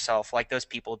disfigure herself like those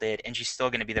people did, and she's still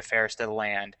going to be the fairest of the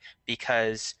land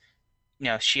because,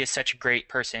 she is such a great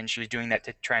person. She was doing that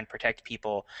to try and protect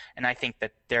people. And I think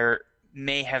that there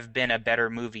may have been a better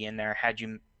movie in there had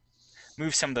you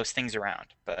move some of those things around.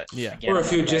 But yeah, again, or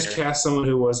if you just cast someone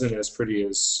who wasn't as pretty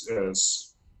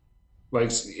as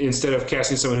like, instead of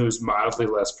casting someone who was mildly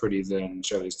less pretty than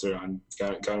Charlize Theron,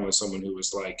 gone with someone who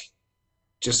was like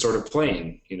just sort of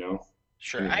plain,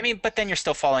 Sure. I mean, but then you're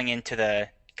still falling into the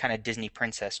kind of Disney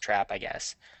princess trap, I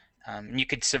guess. And you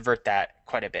could subvert that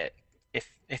quite a bit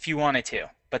if you wanted to.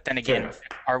 But then again,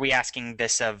 are we asking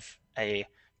this of a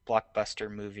blockbuster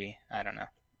movie? I don't know.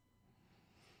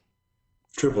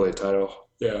 AAA title.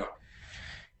 Yeah.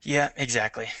 Yeah,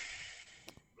 exactly.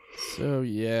 So,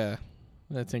 yeah.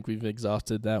 I think we've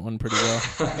exhausted that one pretty well.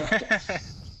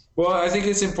 Well, I think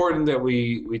it's important that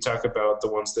we talk about the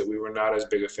ones that we were not as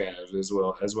big a fan of as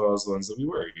well as the ones that we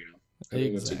were, I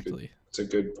think exactly. It's a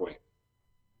good point.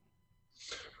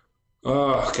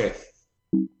 Oh, okay.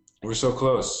 We're so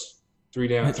close. 3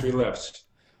 down, 3 left.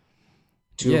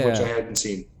 2 of which I hadn't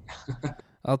seen.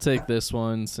 I'll take this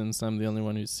one since I'm the only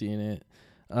one who's seen it.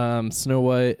 Snow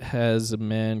White has a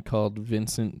man called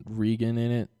Vincent Regan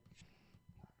in it.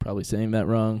 Probably saying that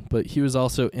wrong, but he was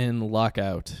also in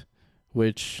Lockout,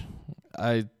 which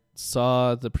I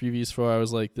saw the previews for. I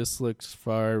was like, this looks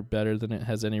far better than it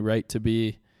has any right to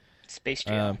be. Space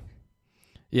Jam.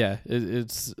 Yeah,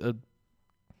 it's a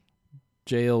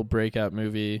jail breakout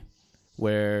movie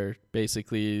where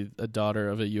basically a daughter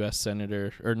of a U.S.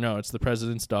 senator, or no, it's the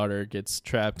president's daughter, gets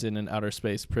trapped in an outer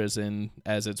space prison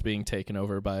as it's being taken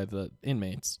over by the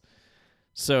inmates.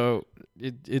 So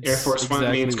it's Air Force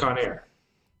One means Con Air.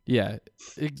 Yeah.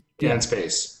 In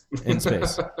space. In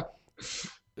space.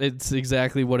 It's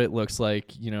exactly what it looks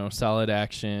like, solid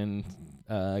action,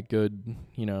 good,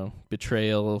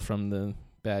 betrayal from the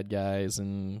bad guys,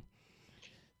 and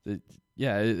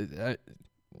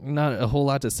not a whole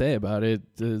lot to say about it.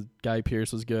 The Guy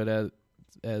Pearce was good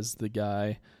as the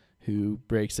guy who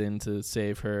breaks in to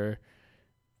save her.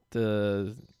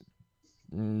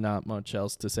 Not much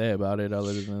else to say about it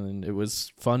other than it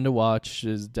was fun to watch.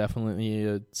 It's definitely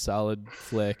a solid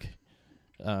flick.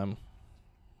 I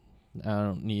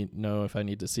don't know if I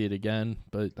need to see it again,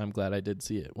 but I'm glad I did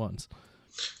see it once.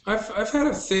 I've had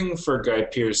a thing for Guy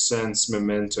Pearce since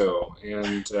Memento,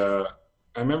 and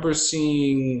I remember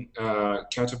seeing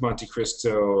Count of Monte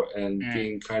Cristo and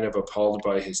being kind of appalled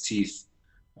by his teeth.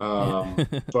 But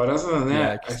other than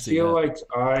that, I feel like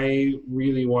I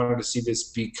really wanted to see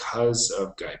this because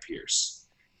of Guy Pearce.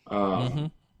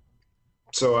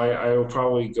 So I will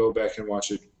probably go back and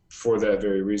watch it for that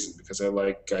very reason, because I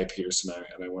like Guy Pearce and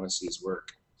I want to see his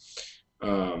work.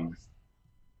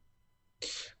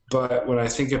 But when I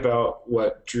think about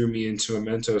what drew me into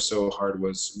Memento so hard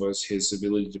was his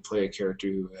ability to play a character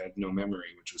who had no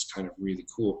memory, which was kind of really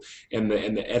cool, and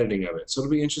the editing of it. So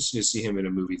it'll be interesting to see him in a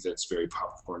movie that's very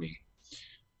popcorny.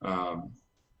 I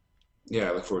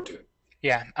look forward to it.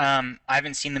 Yeah, I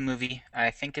haven't seen the movie.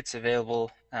 I think it's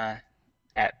available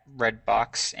at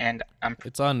Redbox, and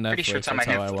it's on Netflix. Pretty sure it's on my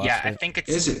Netflix. Yeah, I think it's.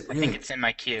 Is it? I think it's in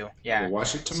my queue. Yeah. We'll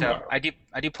watch it tomorrow. So I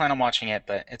do plan on watching it,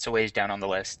 but it's a ways down on the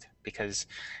list because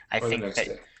I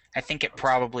think it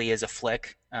probably is a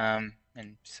flick, and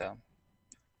so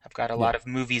I've got a lot of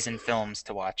movies and films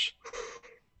to watch.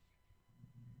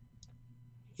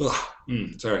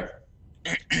 Sorry.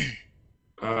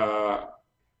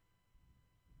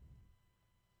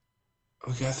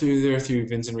 We got through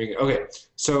Vincent Regan. Okay,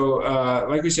 so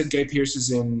like we said, Guy Pearce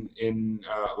is in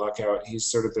Lockout. He's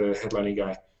sort of the headlining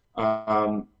guy.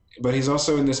 But he's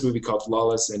also in this movie called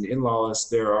Lawless, and in Lawless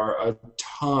there are a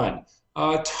ton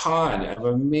of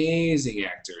amazing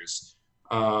actors,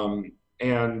 and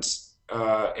Shia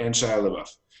LaBeouf.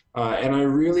 And I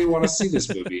really want to see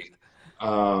this movie.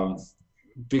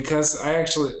 Because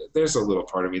there's a little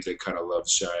part of me that kind of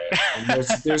loves Shia. And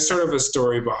there's sort of a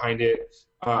story behind it.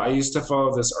 I used to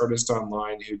follow this artist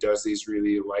online who does these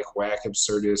really whack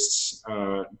absurdist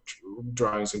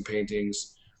drawings and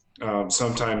paintings,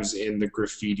 sometimes in the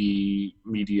graffiti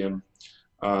medium.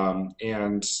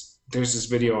 And there's this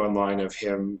video online of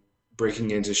him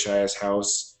breaking into Shia's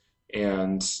house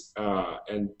and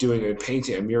doing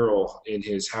a mural in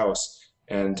his house.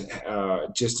 And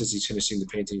just as he's finishing the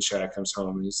painting, Shia comes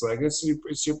home and he's like, it's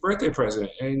your birthday present,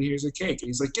 and here's a cake. And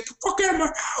he's like, get the fuck out of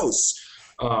my house.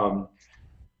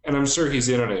 And I'm sure he's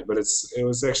in on it, but it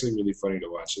was actually really funny to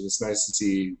watch. And it's nice to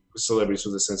see celebrities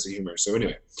with a sense of humor. So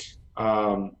anyway,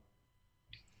 I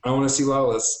want to see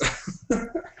Lawless.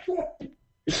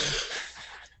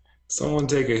 Someone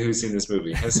take it. Who's seen this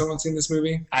movie? Has someone seen this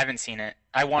movie? I haven't seen it.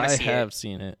 I want to see it. I have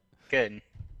seen it. Good.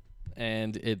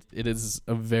 And it is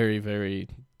a very, very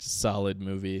solid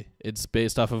movie. It's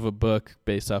based off of a book,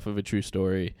 based off of a true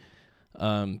story.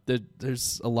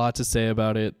 There's a lot to say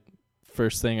about it.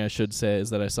 First thing I should say is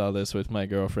that I saw this with my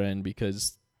girlfriend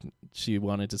because she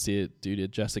wanted to see it due to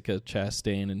Jessica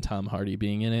Chastain and Tom Hardy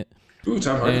being in it. Ooh,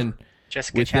 Tom Hardy. And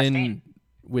Jessica Chastain.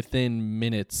 Within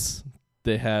minutes,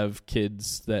 they have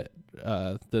kids that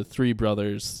the three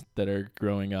brothers that are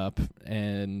growing up,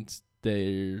 and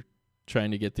they're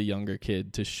trying to get the younger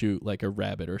kid to shoot like a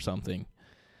rabbit or something.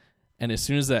 And as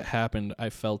soon as that happened, I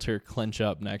felt her clench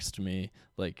up next to me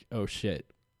like, oh shit,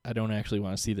 I don't actually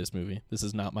want to see this movie. This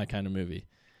is not my kind of movie.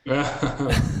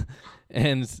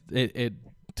 And it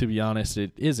to be honest,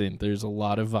 it isn't. There's a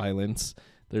lot of violence.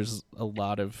 There's a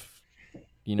lot of,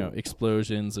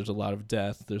 explosions. There's a lot of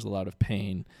death. There's a lot of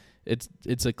pain.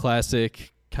 It's a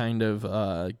classic kind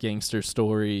of gangster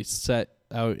story set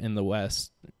out in the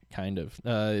West, kind of.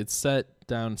 It's set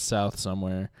down south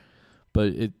somewhere, but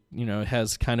it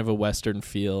has kind of a Western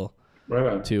feel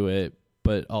to it,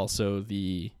 but also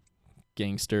the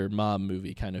gangster mob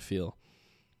movie kind of feel.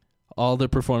 All the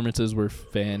performances were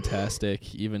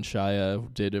fantastic. Even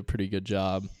Shia did a pretty good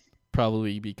job,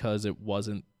 probably because it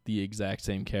wasn't the exact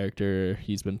same character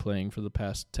he's been playing for the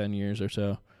past 10 years or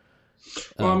so.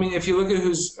 Well, if you look at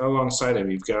who's alongside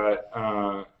him, you've got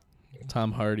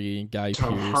Tom Hardy, Guy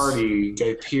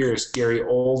Pearce, Gary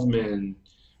Oldman.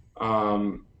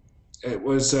 It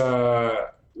was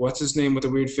what's his name with the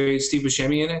weird face? Steve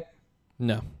Buscemi in it?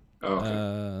 No. Oh,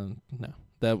 okay. No.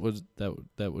 That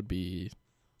would be.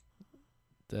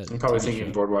 I'm probably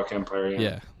thinking Boardwalk Empire.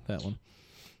 Yeah, that one.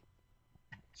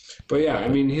 But yeah,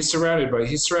 he's surrounded by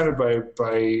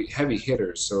heavy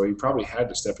hitters, so he probably had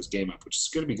to step his game up, which is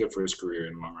going to be good for his career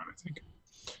in the long run, I think.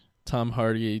 Tom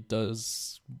Hardy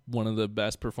does one of the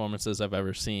best performances I've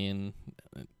ever seen,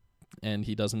 and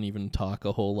he doesn't even talk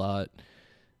a whole lot.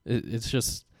 It's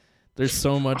just there's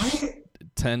so much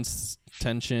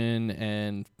tension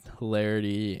and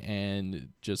hilarity and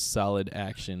just solid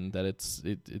action that it's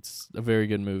a very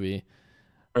good movie.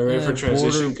 Are you ready for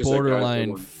transition?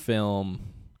 Borderline film.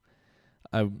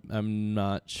 I'm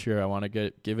not sure I want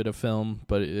to give it a film,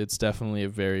 but it's definitely a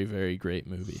very, very great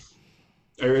movie.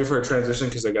 Are you ready for a transition?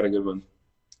 Because I got a good one.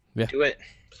 Yeah. Do it.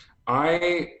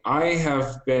 I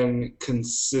have been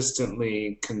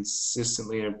consistently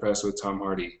impressed with Tom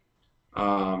Hardy.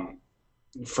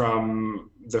 From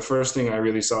the first thing I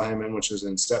really saw him in, which was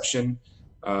Inception,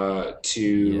 to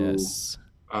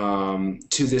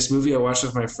this movie I watched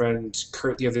with my friend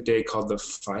Kurt the other day called The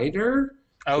Fighter.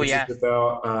 Oh yeah, it's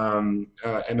about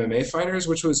MMA fighters,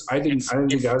 which was I didn't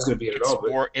think I was going to be it at all.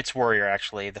 But it's Warrior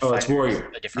actually. It's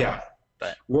Warrior. A different one,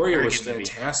 but Warrior was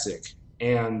fantastic,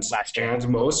 and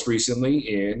most recently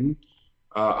in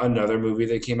another movie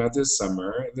that came out this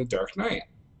summer, The Dark Knight.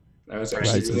 I was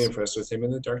actually really impressed with him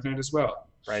in The Dark Knight as well.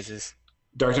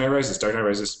 Dark Knight Rises.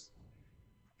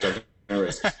 The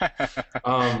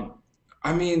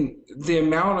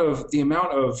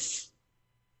amount of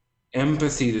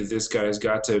empathy that this guy's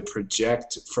got to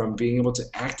project from being able to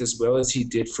act as well as he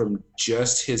did from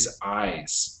just his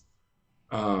eyes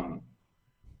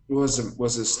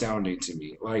was astounding to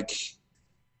me. Like,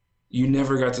 you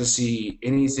never got to see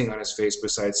anything on his face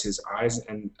besides his eyes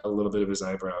and a little bit of his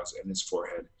eyebrows and his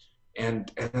forehead.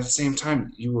 And at the same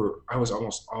time, I was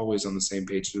almost always on the same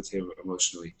page with him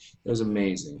emotionally. It was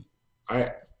amazing.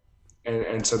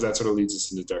 And so that's what leads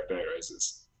us into Dark Knight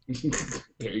Rises.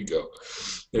 There you go.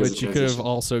 Which you could have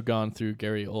also gone through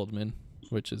Gary Oldman,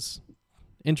 which is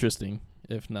interesting,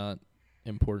 if not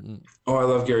important. Oh, I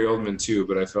love Gary Oldman too,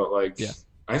 but I felt like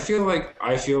I feel like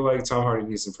Tom Hardy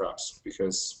needs some props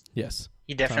because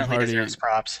he definitely deserves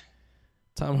props.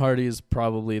 Tom Hardy is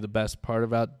probably the best part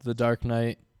about The Dark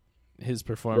Knight. His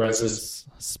performance is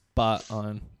spot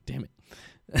on. Damn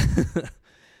it.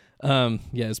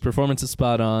 His performance is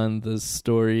spot on. The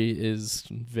story is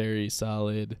very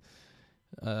solid,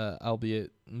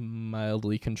 albeit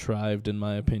mildly contrived in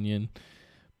my opinion.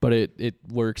 but it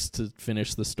works to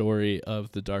finish the story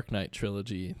of the Dark Knight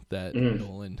trilogy that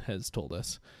Nolan has told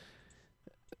us.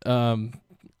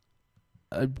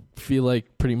 I feel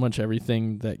like pretty much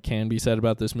everything that can be said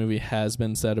about this movie has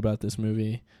been said about this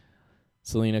movie.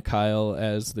 Selena Kyle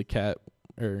as the cat,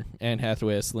 or Anne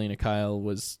Hathaway as Selena Kyle,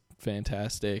 was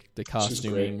fantastic. The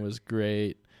costuming was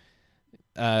great.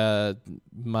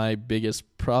 My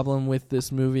biggest problem with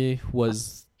this movie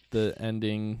was the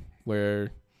ending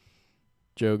where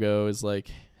Jogo is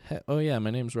like, oh yeah,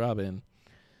 my name's Robin.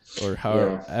 Or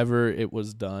however it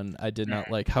was done. I did not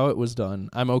like how it was done.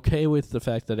 I'm okay with the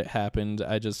fact that it happened.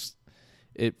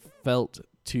 It felt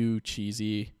too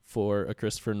cheesy for a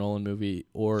Christopher Nolan movie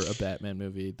or a Batman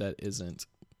movie that isn't.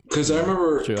 Because I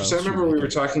remember we were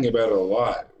talking about it a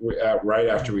lot right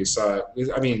after we saw it.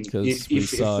 I mean, if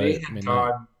they had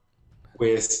gone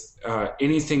with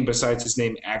anything besides his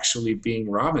name actually being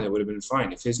Robin, it would have been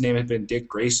fine. If his name had been Dick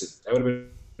Grayson, that would have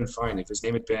been fine. If his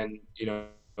name had been,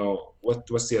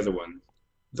 what's the other one?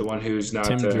 The one who's not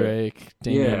Tim Drake,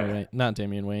 Wayne. Not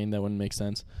Damian Wayne. That wouldn't make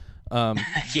sense.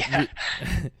 Yeah.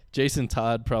 Jason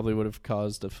Todd probably would have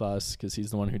caused a fuss because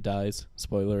he's the one who dies.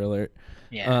 Spoiler alert.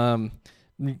 Yeah.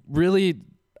 Really,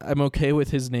 I'm okay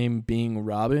with his name being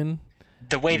Robin.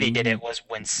 The way they did it was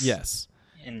wince. Yes.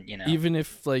 And even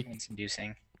if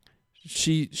inducing.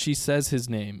 She says his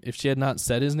name. If she had not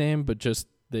said his name, but just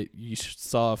that you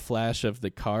saw a flash of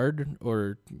the card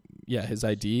or his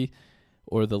ID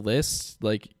or the list,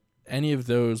 like any of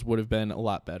those would have been a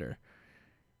lot better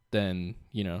than,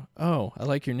 oh, I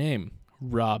like your name,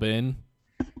 Robin.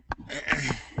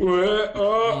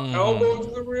 Elbow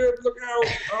to the rib, look out.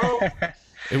 Oh.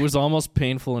 It was almost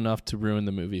painful enough to ruin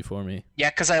the movie for me. Yeah,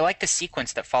 because I like the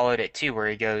sequence that followed it too, where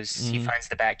he finds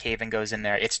the Batcave and goes in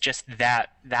there. It's just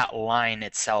that line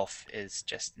itself is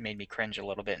just made me cringe a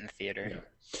little bit in the theater. Yeah.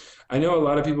 I know a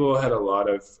lot of people had a lot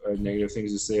of negative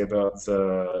things to say about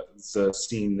the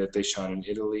scene that they shot in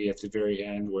Italy at the very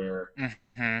end, where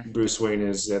Bruce Wayne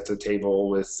is at the table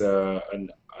with an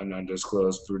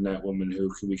undisclosed brunette woman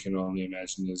who we can only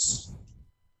imagine is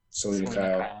Selena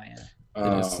Kyle.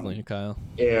 It is Selena Kyle.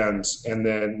 And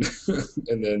then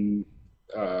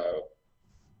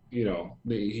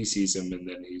he sees him and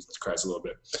then he cries a little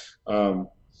bit.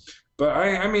 But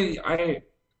I mean,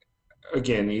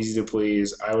 again, easy to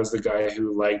please. I was the guy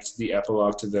who liked the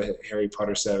epilogue to the Harry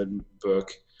Potter 7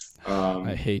 book.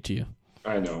 I hate you.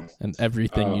 I know. And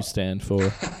everything you stand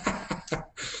for.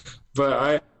 But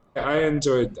I even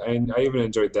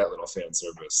enjoyed that little fan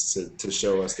service to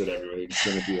show us that everything's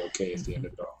going to be okay at the end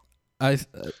of it all.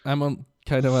 I'm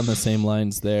kind of on the same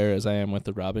lines there as I am with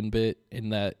the Robin bit, in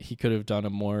that he could have done a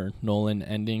more Nolan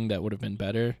ending that would have been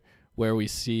better, where we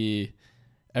see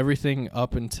everything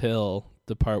up until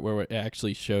the part where it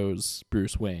actually shows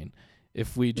Bruce Wayne.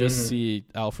 If we just see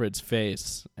Alfred's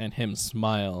face and him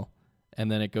smile,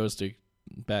 and then it goes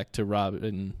back to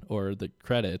Robin or the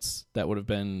credits, that would have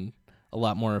been a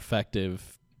lot more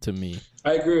effective to me.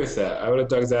 I agree with that. I would have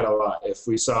dug that a lot if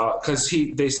we saw, because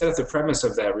they set up the premise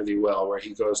of that really well, where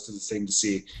he goes to the thing to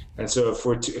see. And so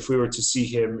if we were to see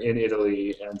him in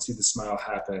Italy and see the smile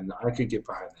happen, I could get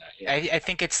behind that. Yeah. I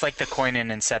think it's like the coin in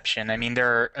Inception. I mean,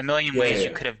 there are a million ways you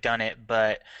could have done it,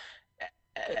 but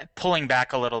pulling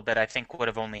back a little bit, I think would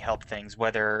have only helped things.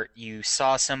 Whether you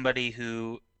saw somebody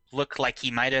who looked like he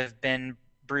might have been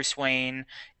Bruce Wayne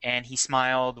and he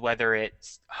smiled, whether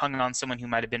it hung on someone who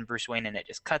might have been Bruce Wayne and it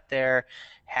just cut there,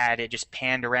 had it just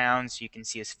panned around so you can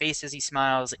see his face as he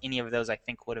smiles, any of those I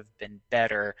think would have been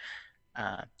better.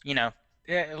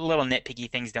 Little nitpicky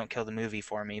things don't kill the movie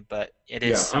for me, but it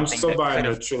is something. I'm still buying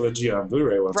the trilogy on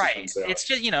Blu-ray once it comes out. It's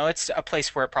just it's a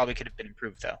place where it probably could have been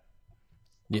improved though.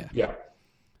 Yeah.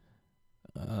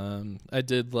 I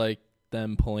did like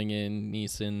them pulling in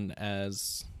Neeson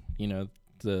as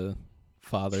the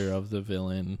father of the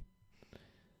villain,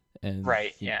 and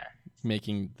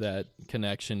making that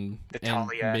connection and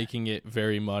making it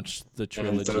very much the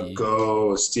trilogy. And the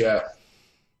ghost,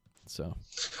 So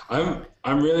I'm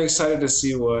really excited to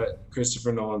see what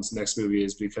Christopher Nolan's next movie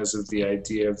is, because of the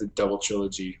idea of the double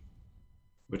trilogy,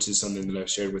 which is something that I've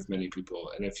shared with many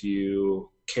people. And if you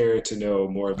care to know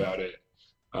more about it,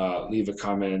 leave a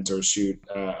comment or shoot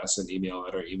us an email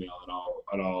at our email,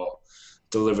 and I'll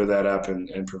deliver that up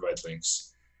and provide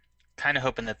links. Kind of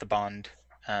hoping that the Bond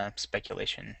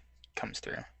speculation comes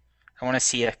through. I want to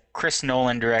see a Chris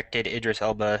Nolan directed, Idris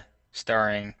Elba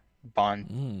starring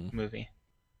Bond movie.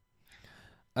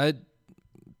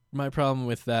 My problem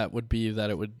with that would be that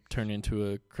it would turn into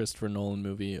a Christopher Nolan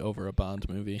movie over a Bond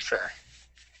movie. Sure.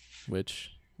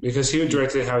 Because he would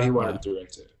direct it how he wanted to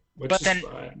direct it. which But is then,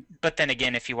 fine. but then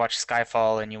again, if you watch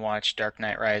Skyfall and you watch Dark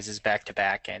Knight Rises back to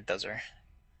back, and those are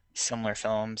similar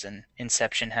films, and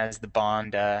Inception has the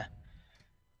Bond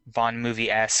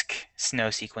movie-esque snow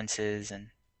sequences, and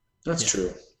That's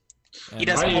true. he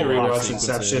does I a need to whole lot of rewatch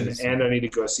Inception, and I need to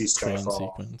go see train Skyfall.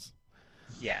 sequence.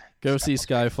 yeah. Go see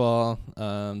Skyfall.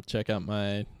 Check out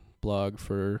my blog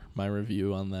for my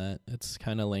review on that. It's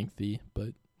kind of lengthy, but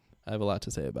I have a lot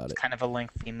to say about it. Kind of a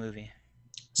lengthy movie.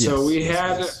 So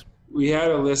Yes, we had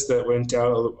a list that went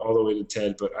down all the way to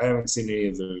Ted, but I haven't seen any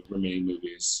of the remaining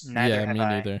movies. Neither yeah, have me I.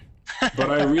 neither. But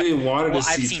I really wanted Well, to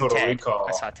I've see seen Total Ted. Recall.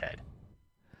 I saw Ted.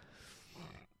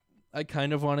 I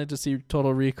kind of wanted to see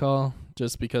Total Recall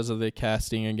just because of the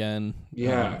casting again.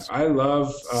 Yeah, I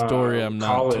love Story I'm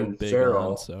not Colin too big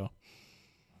Farrell. on, so.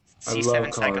 I See love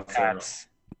Seven Colin Farrell. Psychopaths.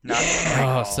 Not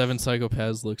Oh, Seven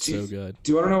Psychopaths looks so good.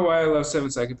 Do you want to know why I love Seven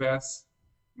Psychopaths?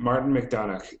 Martin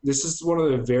McDonagh. This is one of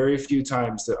the very few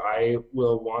times that I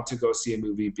will want to go see a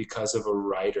movie because of a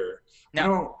writer.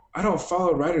 No. I don't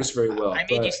follow writers very well. I made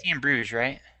but you see In Bruges,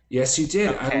 right? yes, you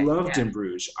did. I Okay, loved yeah. In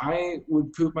Bruges. I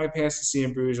would poop my pants to see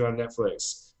In Bruges on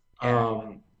Netflix.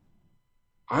 Yeah.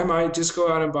 I might just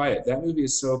go out and buy it. That movie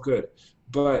is so good.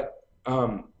 But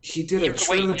he did a Wait,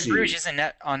 trilogy. In Bruges isn't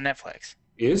on Netflix.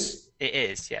 Is? It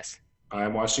is, yes.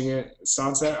 I'm watching it. It's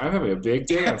on Saturday. I'm having a big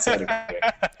day on Saturday.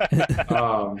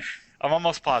 I'm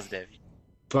almost positive.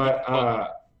 But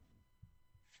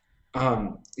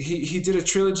he did a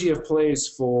trilogy of plays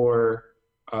for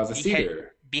the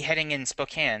theater. Beheading in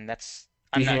Spokane.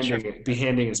 I'm not sure.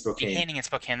 Behanding in Spokane. Beheading in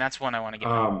Spokane. That's one I want to get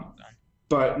my hands on.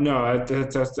 But no, I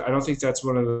don't think that's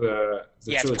one of the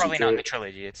Yeah, trilogy. it's probably not in the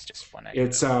trilogy. It's just one.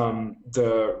 It's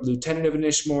the Lieutenant of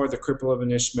Inishmore, the Cripple of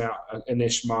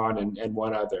Inishmon, and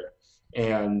one other,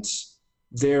 and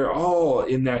they're all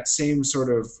in that same sort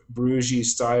of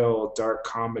Bruges style dark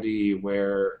comedy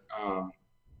where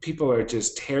people are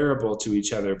just terrible to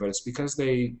each other, but it's because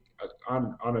they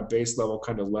on a base level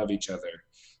kind of love each other.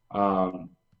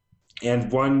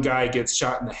 And one guy gets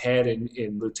shot in the head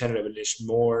in Lieutenant of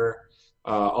Inishmore.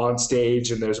 On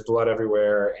stage, and there's blood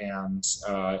everywhere. And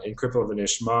in Cripple of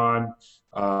Inishmon,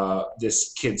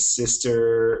 this kid's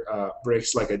sister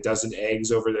breaks like a dozen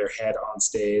eggs over their head on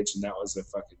stage, and that was a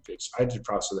fucking bitch. I did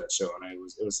props for that show, and it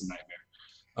was a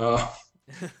nightmare.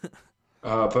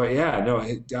 But yeah, no,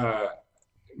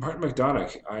 Martin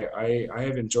McDonagh, I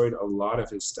have enjoyed a lot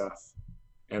of his stuff,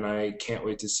 and I can't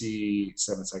wait to see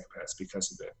Seven Psychopaths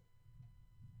because of it.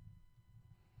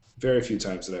 Very few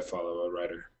times that I follow a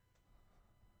writer.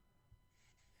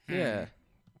 Yeah,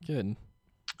 good.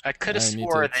 I could have I need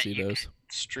swore to that see you those. could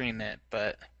stream it,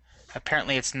 but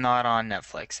apparently it's not on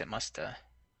Netflix. It must have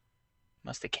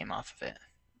came off of it.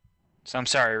 So I'm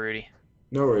sorry, Rudy.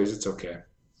 No worries, it's okay.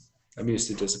 I'm used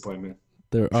to disappointment.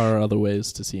 There are other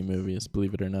ways to see movies,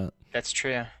 believe it or not. That's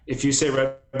true. If you say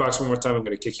Redbox one more time, I'm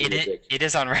going to kick you in the dick. It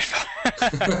is on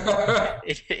Redbox.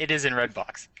 it is in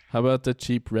Redbox. How about the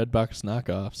cheap Redbox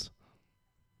knockoffs?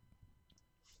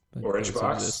 Orange Those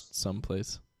Box? exist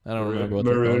someplace. I don't remember what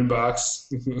they're Maroon called.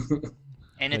 Box.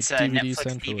 And it's Like a DVD Netflix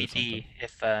Central or DVD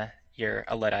if you're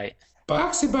a Luddite.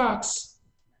 Boxy Box.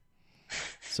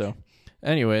 So,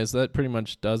 anyways, that pretty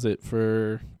much does it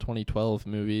for 2012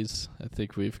 movies. I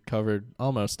think we've covered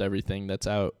almost everything that's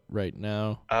out right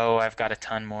now. Oh, I've got a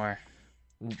ton more.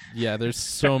 Yeah, there's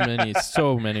so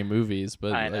many movies,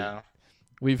 but I know.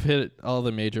 We've hit all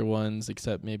the major ones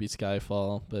except maybe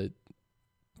Skyfall, but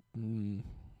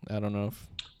I don't know if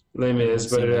Les Mis,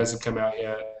 but seen it it. hasn't come out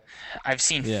yet. I've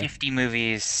seen Yeah. 50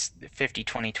 movies, 50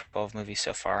 2012 movies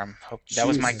so far. That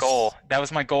was my goal. That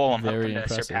was my goal. I'm Very hoping to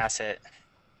impressive. surpass it.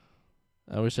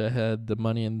 I wish I had the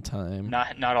money and time.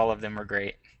 Not all of them were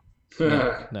great.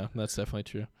 No, that's definitely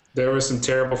true. There were some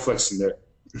terrible flicks in there.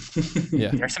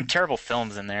 Yeah. There are some terrible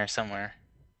films in there somewhere.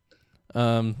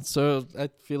 So I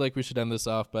feel like we should end this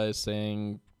off by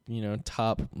saying,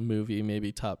 top movie,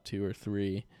 maybe top 2 or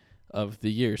 3 of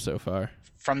the year so far.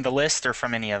 From the list or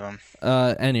from any of them?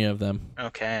 Any of them.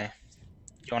 Okay.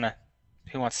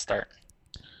 Who wants to start?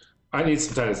 I need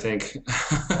some time to think.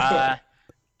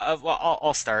 Well,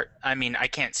 I'll start. I mean, I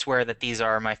can't swear that these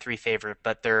are my 3 favorite,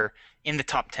 but they're in the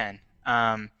top 10.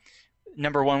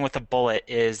 Number 1 with a bullet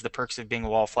is The Perks of Being a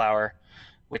Wallflower,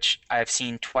 which I've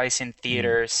seen twice in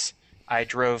theaters. I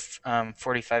drove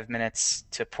 45 minutes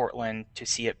to Portland to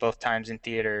see it both times in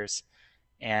theaters,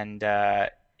 and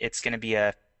it's going to be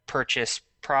a purchase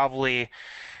probably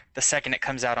the second it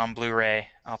comes out on Blu-ray.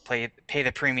 I'll pay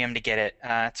the premium to get it.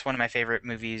 It's one of my favorite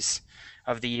movies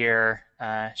of the year.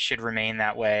 Should remain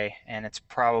that way, and it's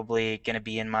probably going to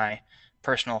be in my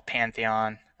personal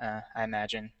pantheon. I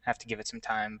imagine. Have to give it some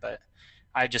time, but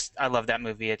I love that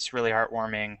movie. It's really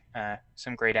heartwarming.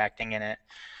 Some great acting in it.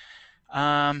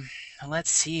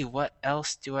 Let's see. What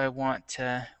else do I want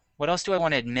to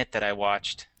admit that I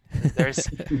watched?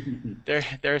 There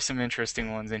are some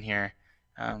interesting ones in here.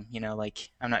 Like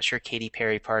I'm not sure Katy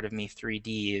Perry Part of Me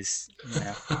 3D is in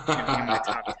my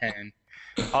top 10.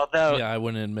 Although yeah, I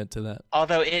wouldn't admit to that.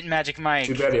 Although It and Magic Mike.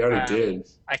 Too bad he already did.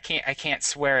 I can't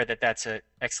swear that that's an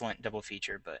excellent double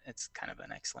feature, but it's kind of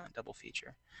an excellent double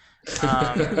feature.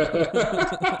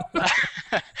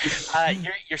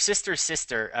 Your Sister's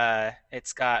Sister.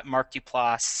 It's got Mark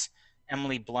Duplass,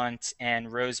 Emily Blunt,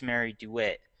 and Rosemary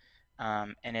DeWitt.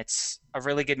 And it's a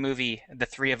really good movie. The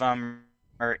three of them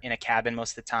are in a cabin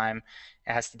most of the time.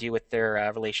 It has to do with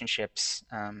their relationships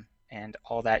and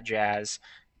all that jazz.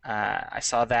 I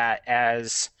saw that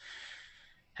as,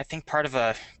 I think, part of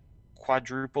a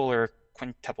quadruple or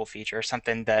quintuple feature or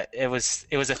something. That it was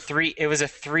a three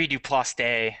Duplass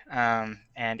day,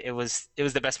 and it was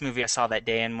the best movie I saw that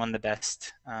day and one of the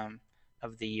best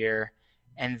of the year.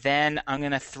 And then I'm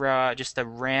gonna throw out just a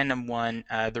random one,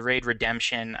 The Raid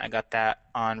Redemption. I got that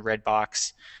on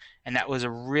Redbox, and that was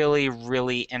a really,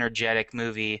 really energetic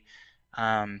movie.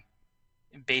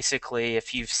 Basically,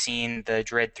 if you've seen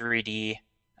Dread 3D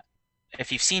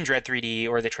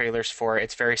or the trailers for it,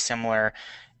 it's very similar.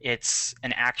 It's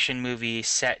an action movie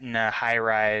set in a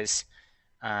high-rise.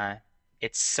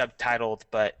 It's subtitled,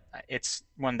 but it's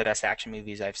one of the best action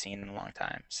movies I've seen in a long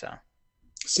time. So.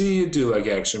 See, you do like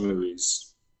action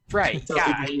movies, right?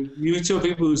 Yeah. You tell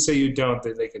people who say you don't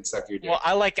that they can suck your dick. Well,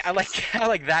 I like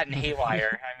that and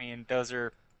Haywire. I mean, those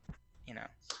are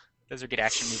good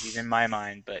action movies in my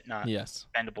mind, but not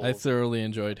Expendables. I thoroughly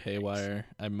enjoyed Haywire.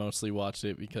 I mostly watched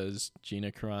it because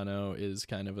Gina Carano is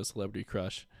kind of a celebrity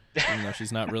crush, even though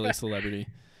she's not really a celebrity.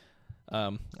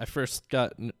 I first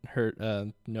got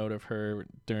her note of her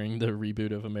during the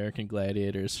reboot of American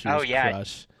Gladiators. She was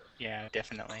Crush. Yeah,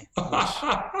 definitely.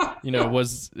 Which,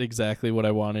 was exactly what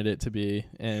I wanted it to be.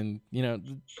 And,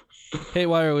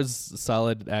 Haywire was a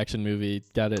solid action movie.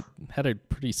 Had a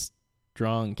pretty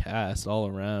strong cast all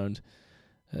around.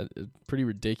 A pretty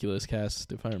ridiculous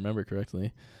cast, if I remember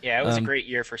correctly. Yeah, it was a great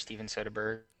year for Steven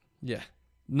Soderbergh. Yeah.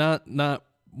 Not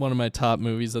one of my top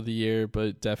movies of the year,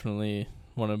 but definitely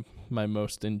one of my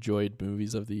most enjoyed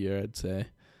movies of the year, I'd say.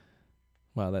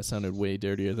 Wow, that sounded way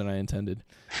dirtier than I intended.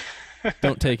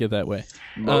 Don't take it that way.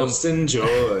 Most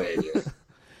enjoyed.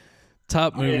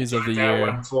 Top movies of the year.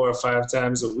 One 4 or 5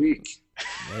 times a week.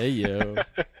 Hey, yo.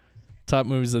 Top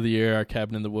movies of the year are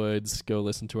Cabin in the Woods. Go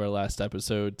listen to our last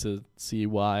episode to see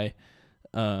why.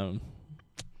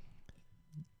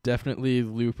 Definitely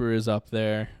Looper is up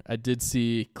there. I did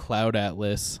see Cloud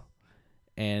Atlas,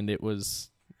 and it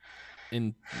was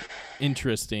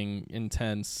interesting,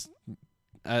 intense.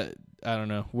 I don't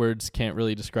know. Words can't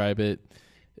really describe it.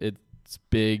 It's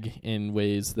big in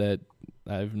ways that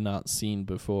I've not seen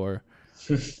before.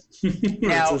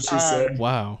 Now, what she said.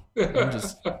 Wow.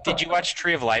 Did you watch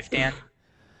Tree of Life, Dan?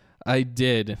 I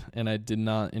did, and I did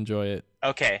not enjoy it.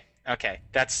 Okay.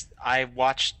 I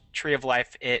watched Tree of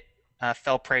Life. It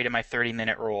fell prey to my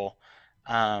 30-minute rule.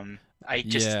 I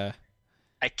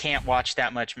can't watch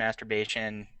that much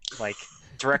masturbation, like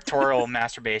directorial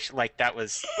masturbation. Like that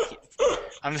was.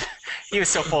 He was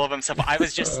so full of himself. I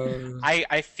was just,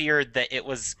 I feared that it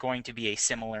was going to be a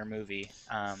similar movie.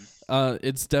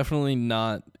 It's definitely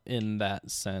not in that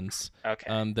sense.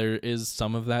 Okay. There is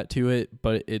some of that to it,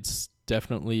 but it's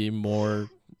definitely more.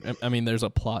 I mean, there's a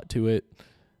plot to it.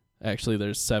 Actually,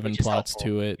 there's 7 plots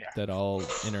to it that all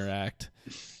interact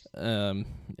in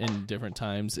different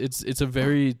times. It's a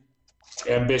very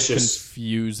ambitious,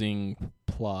 confusing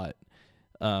plot.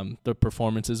 The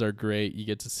performances are great. You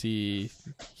get to see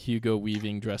Hugo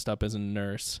Weaving dressed up as a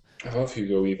nurse. I love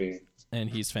Hugo Weaving. And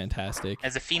he's fantastic.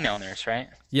 As a female nurse, right?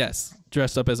 Yes,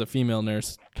 dressed up as a female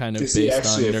nurse, kind of based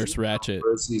on Nurse Ratched.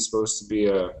 Or is he supposed to be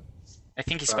a... I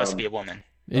think he's supposed to be a woman.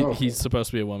 He's supposed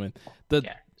to be a woman.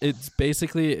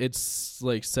 It's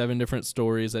like 7 different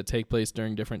stories that take place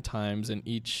during different times, and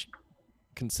each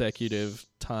consecutive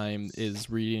time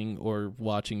is reading or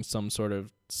watching some sort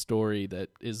of story that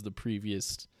is the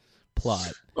previous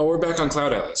plot. Oh, we're back on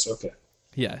Cloud Atlas. Okay.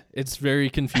 Yeah, it's very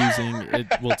confusing. It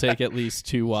will take at least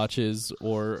 2 watches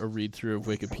or a read through of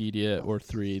Wikipedia or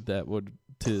 3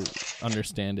 to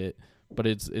understand it, but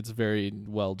it's very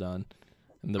well done.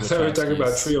 And I thought we were talking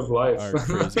about Tree of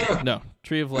Life. No,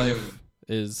 Tree of Life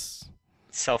is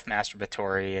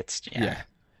self-masturbatory. It's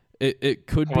It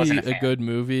could be a good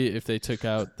movie if they took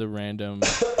out the random,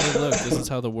 hey, look, this is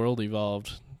how the world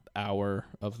evolved hour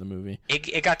of the movie.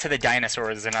 It got to the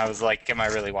dinosaurs, and I was like, am I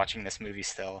really watching this movie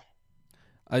still?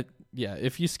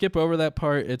 If you skip over that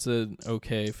part, it's an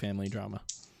okay family drama.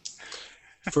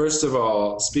 First of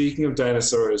all, speaking of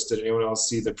dinosaurs, did anyone else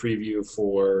see the preview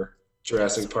for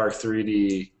Jurassic Park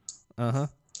 3D? Uh-huh.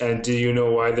 And do you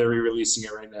know why they're re-releasing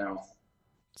it right now?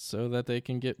 So that they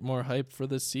can get more hype for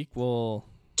the sequel.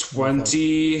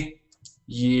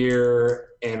 20-year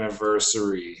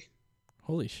anniversary.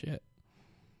 Holy shit.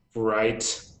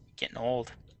 Right? Getting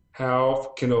old.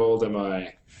 How old am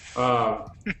I?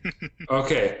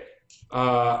 Okay.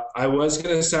 I was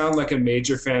going to sound like a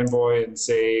major fanboy and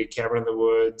say Cabin in the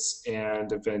Woods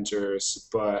and Avengers,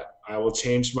 but I will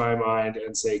change my mind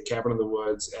and say Cabin in the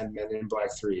Woods and Men in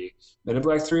Black 3. Men in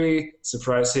Black 3,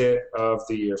 surprise hit of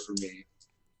the year for me.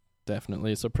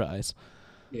 Definitely a surprise.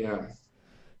 Yeah.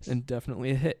 And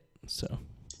definitely a hit, so.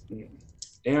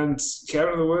 And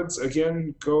Cabin in the Woods,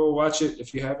 again, go watch it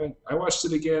if you haven't. I watched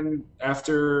it again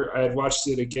after I had watched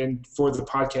it again for the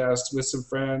podcast with some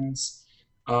friends.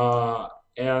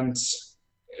 And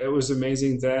it was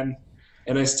amazing then.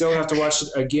 And I still have to watch it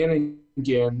again and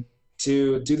again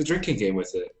to do the drinking game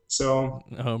with it. So.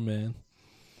 Oh, man.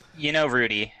 You know,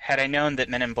 Rudy, had I known that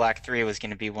Men in Black 3 was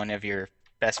going to be one of your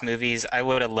best movies, I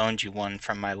would have loaned you one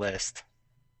from my list.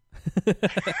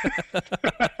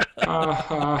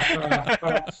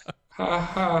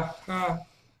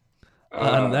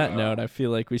 On that note, I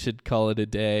feel like we should call it a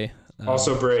day.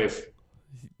 Also Brave.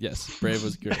 Yes, Brave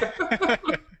was great.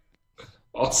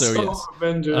 Also, yes.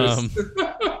 Avengers.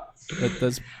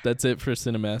 That's it for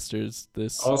Cinemasters.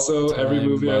 This also every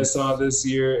movie I saw this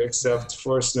year except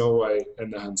for Snow White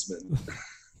and the Huntsman,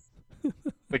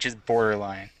 which is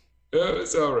borderline. It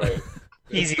was all right.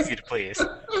 He's easy to please.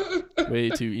 Way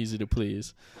too easy to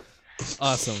please.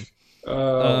 Awesome.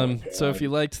 So if you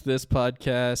liked this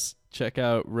podcast, check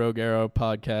out Rogue Arrow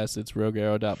Podcast. It's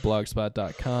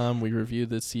roguearrow.blogspot.com. We review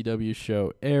the CW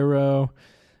show Arrow.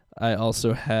 I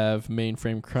also have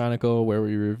Mainframe Chronicle, where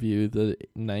we review the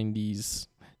 90s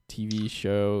TV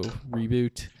show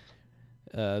Reboot.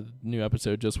 New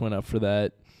episode just went up for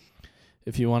that.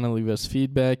 If you want to leave us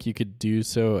feedback, you could do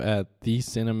so at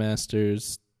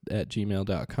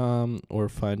thecinemasters@gmail.com or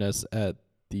find us at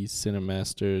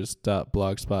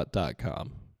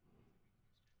thecinemasters.blogspot.com.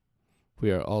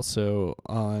 We are also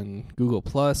on Google+.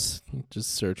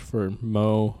 Just search for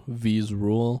Mo V's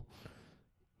Rule,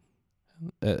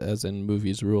 as in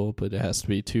movies rule, but it has to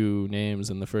be two names,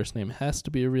 and the first name has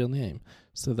to be a real name.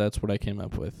 So that's what I came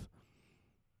up with.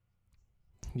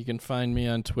 You can find me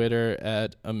on Twitter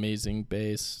at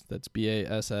AmazingBass. That's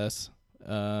BASS.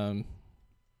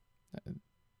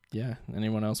 Yeah.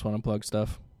 Anyone else want to plug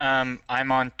stuff? I'm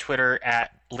on Twitter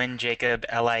at Lynn Jacob,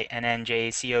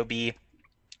 LINNJCOB,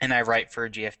 and I write for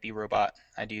GFB Robot.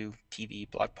 I do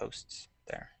TV blog posts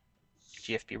there.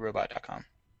 GFBRobot.com.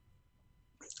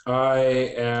 I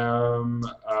am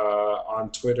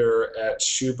on Twitter at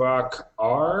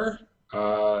SchubachR.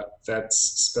 That's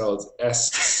spelled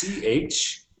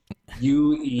SCHUE.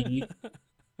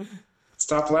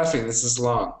 Stop laughing. This is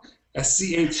long.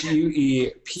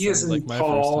 SCHUE. P as in like my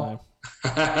Paul.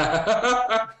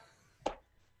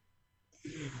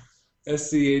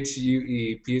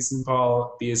 SCHUE. P as in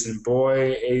Paul. B as in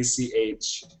boy.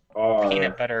 ACHR.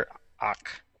 Peanut butter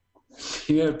och.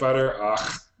 Peanut butter och.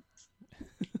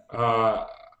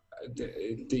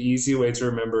 The easy way to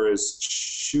remember is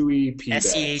Shuey P.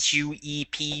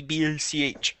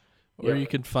 SCHUEPBCH. Or you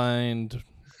can find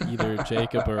either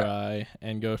Jacob or I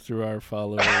and go through our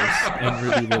followers, and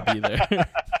Rudy will be there.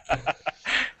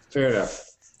 Fair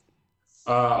enough.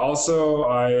 Also,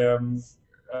 I am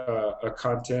a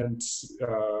content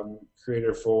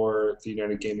creator for the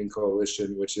United Gaming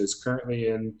Coalition, which is currently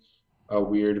in a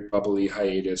weird bubbly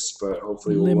hiatus, but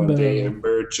hopefully will one day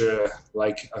emerge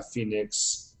like a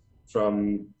phoenix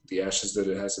from the ashes that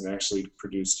it hasn't actually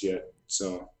produced yet.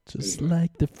 So just anyway.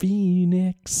 Like the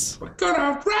phoenix, we're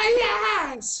gonna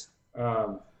rise.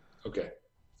 Okay.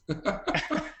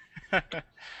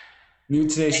 New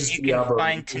Tenacious D album. You can album.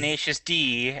 find Tenacious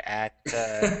D at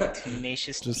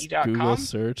tenaciousd.com. Just Google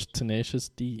search Tenacious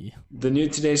D. The new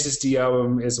Tenacious D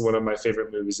album is one of my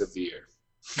favorite movies of the year.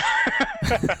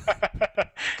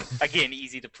 Again,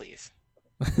 easy to please.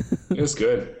 It was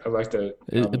good. I liked it.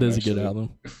 It is actually a good album.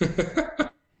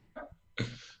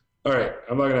 All right,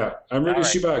 I'm logging out. I'm Rudy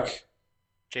Schubach.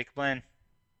 Jacob Lynn.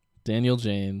 Daniel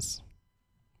James.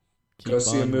 Go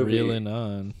see a movie. Reeling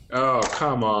on. Oh,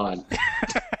 come on.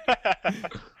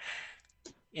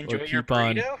 Enjoy your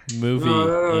burrito? Movie.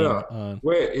 No.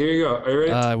 Wait, here you go. Are you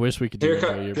ready? I wish we could do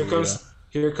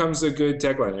Here comes a good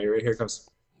tagline. Are you ready? Here it comes.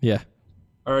 Yeah.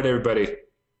 All right, everybody.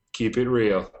 Keep it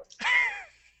real.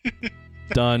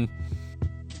 Done.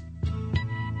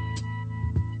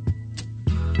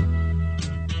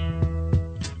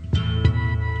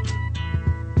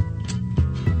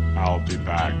 I'll be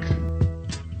back.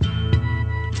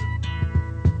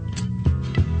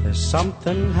 There's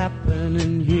something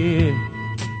happening here.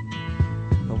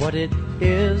 What it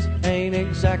is ain't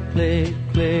exactly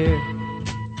clear.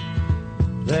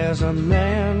 There's a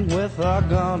man with a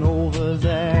gun over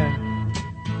there,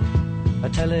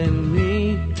 telling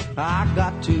me I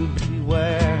got to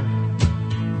beware.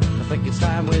 I think it's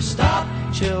time we stop,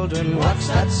 children. What's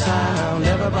that sound?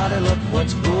 Everybody look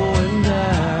what's going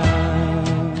down.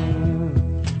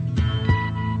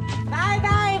 Bye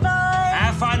bye, boys.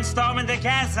 Have fun storming the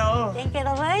castle. Think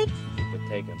it'll work? We'll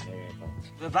take them here.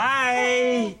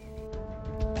 Bye-bye.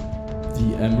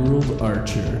 The Emerald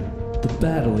Archer, the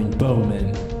Battling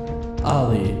Bowman,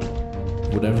 Ollie.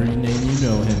 Whatever name you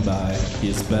know him by, he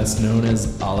is best known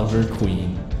as Oliver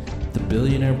Queen, the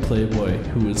billionaire playboy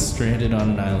who was stranded on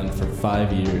an island for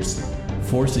 5 years,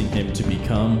 forcing him to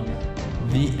become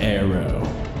the Arrow.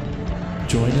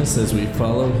 Join us as we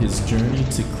follow his journey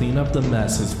to clean up the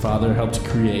mess his father helped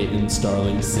create in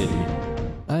Starling City.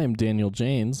 I am Daniel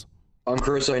James. I'm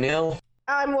Chris O'Neill.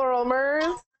 I'm Laurel Mers.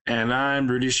 And I'm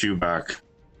Rudy Schubach.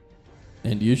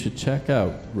 And you should check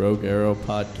out Rogue Arrow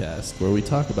Podcast, where we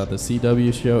talk about the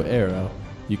CW show Arrow.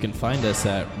 You can find us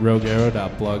at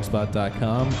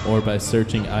roguearrow.blogspot.com or by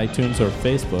searching iTunes or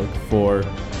Facebook for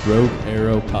Rogue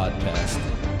Arrow Podcast.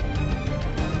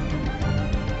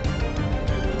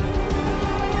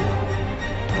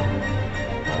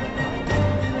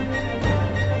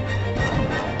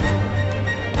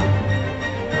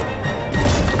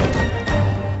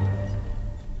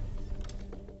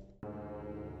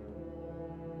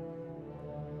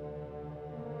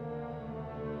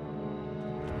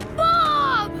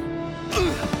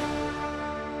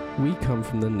 We come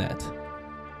from the net.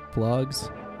 Blogs,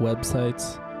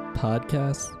 websites,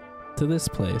 podcasts, to this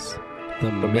place, the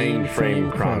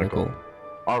Mainframe Chronicle.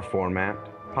 Our format,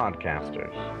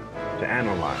 podcasters. To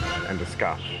analyze and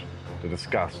discuss. To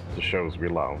discuss the shows we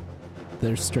love.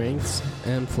 Their strengths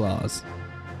and flaws.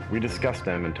 We discuss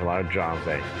them until our jaws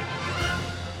ache.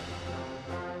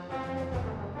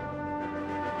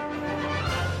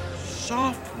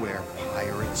 Software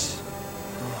pirates.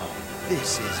 Oh,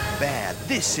 this is bad.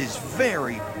 This is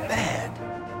very bad.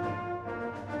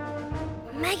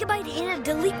 Megabyte hit a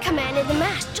delete command in the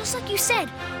mask, just like you said.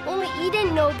 Only he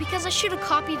didn't know because I should have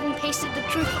copied and pasted the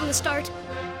truth from the start.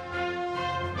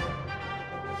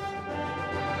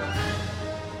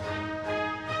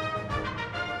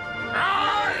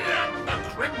 I am the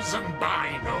Crimson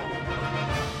Bino.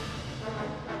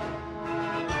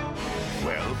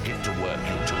 Well, get to work,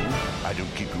 you two. I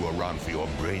don't keep you around for your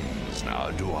brains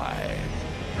now, do I?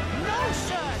 No,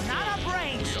 sir, not a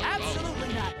brains.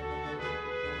 Absolutely not.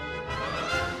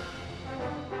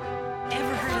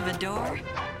 Ever heard of a door?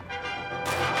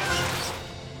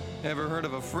 Ever heard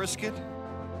of a frisket?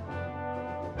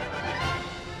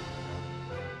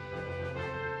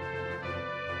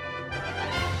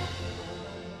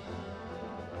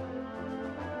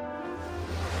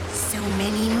 So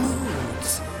many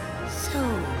moods. So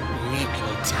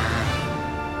little time.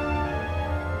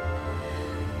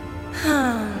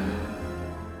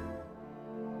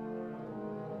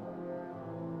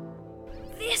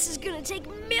 This is gonna take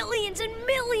millions and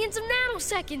millions of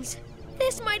nanoseconds.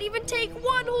 This might even take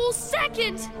one whole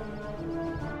second.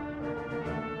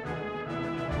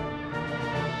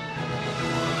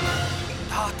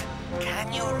 Dot,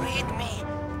 can you read me?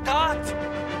 Dot!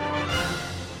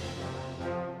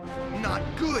 Not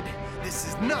good. This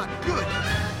is not good.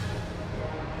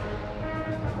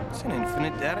 It's an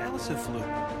infinite data ELSA loop.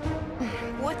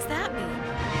 What's that mean?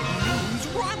 Means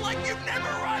run like you've never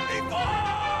run before!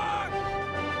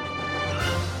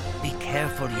 Be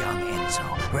careful, young Enzo.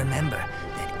 Remember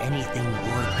that anything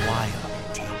worthwhile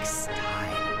takes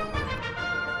time.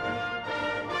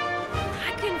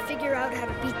 I couldn't figure out how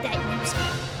to beat that user.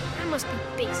 That must be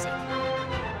basic.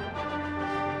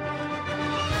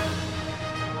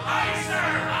 Aye, sir!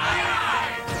 Aye,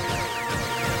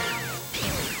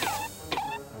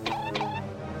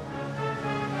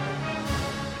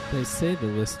 They say the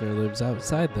listener lives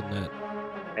outside the net.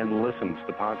 And listens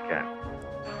to podcasts.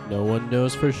 No one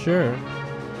knows for sure,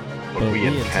 But we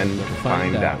intend to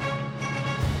find out.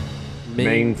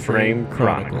 Mainframe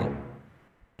Chronicle.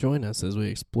 Join us as we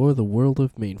explore the world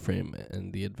of Mainframe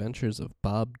and the adventures of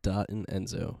Bob, Dot, and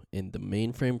Enzo in the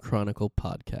Mainframe Chronicle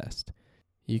podcast.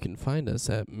 You can find us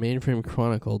at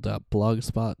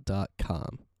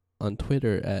mainframechronicle.blogspot.com, on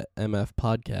Twitter at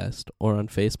MFPodcast, or on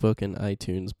Facebook and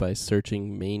iTunes by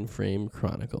searching Mainframe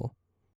Chronicle.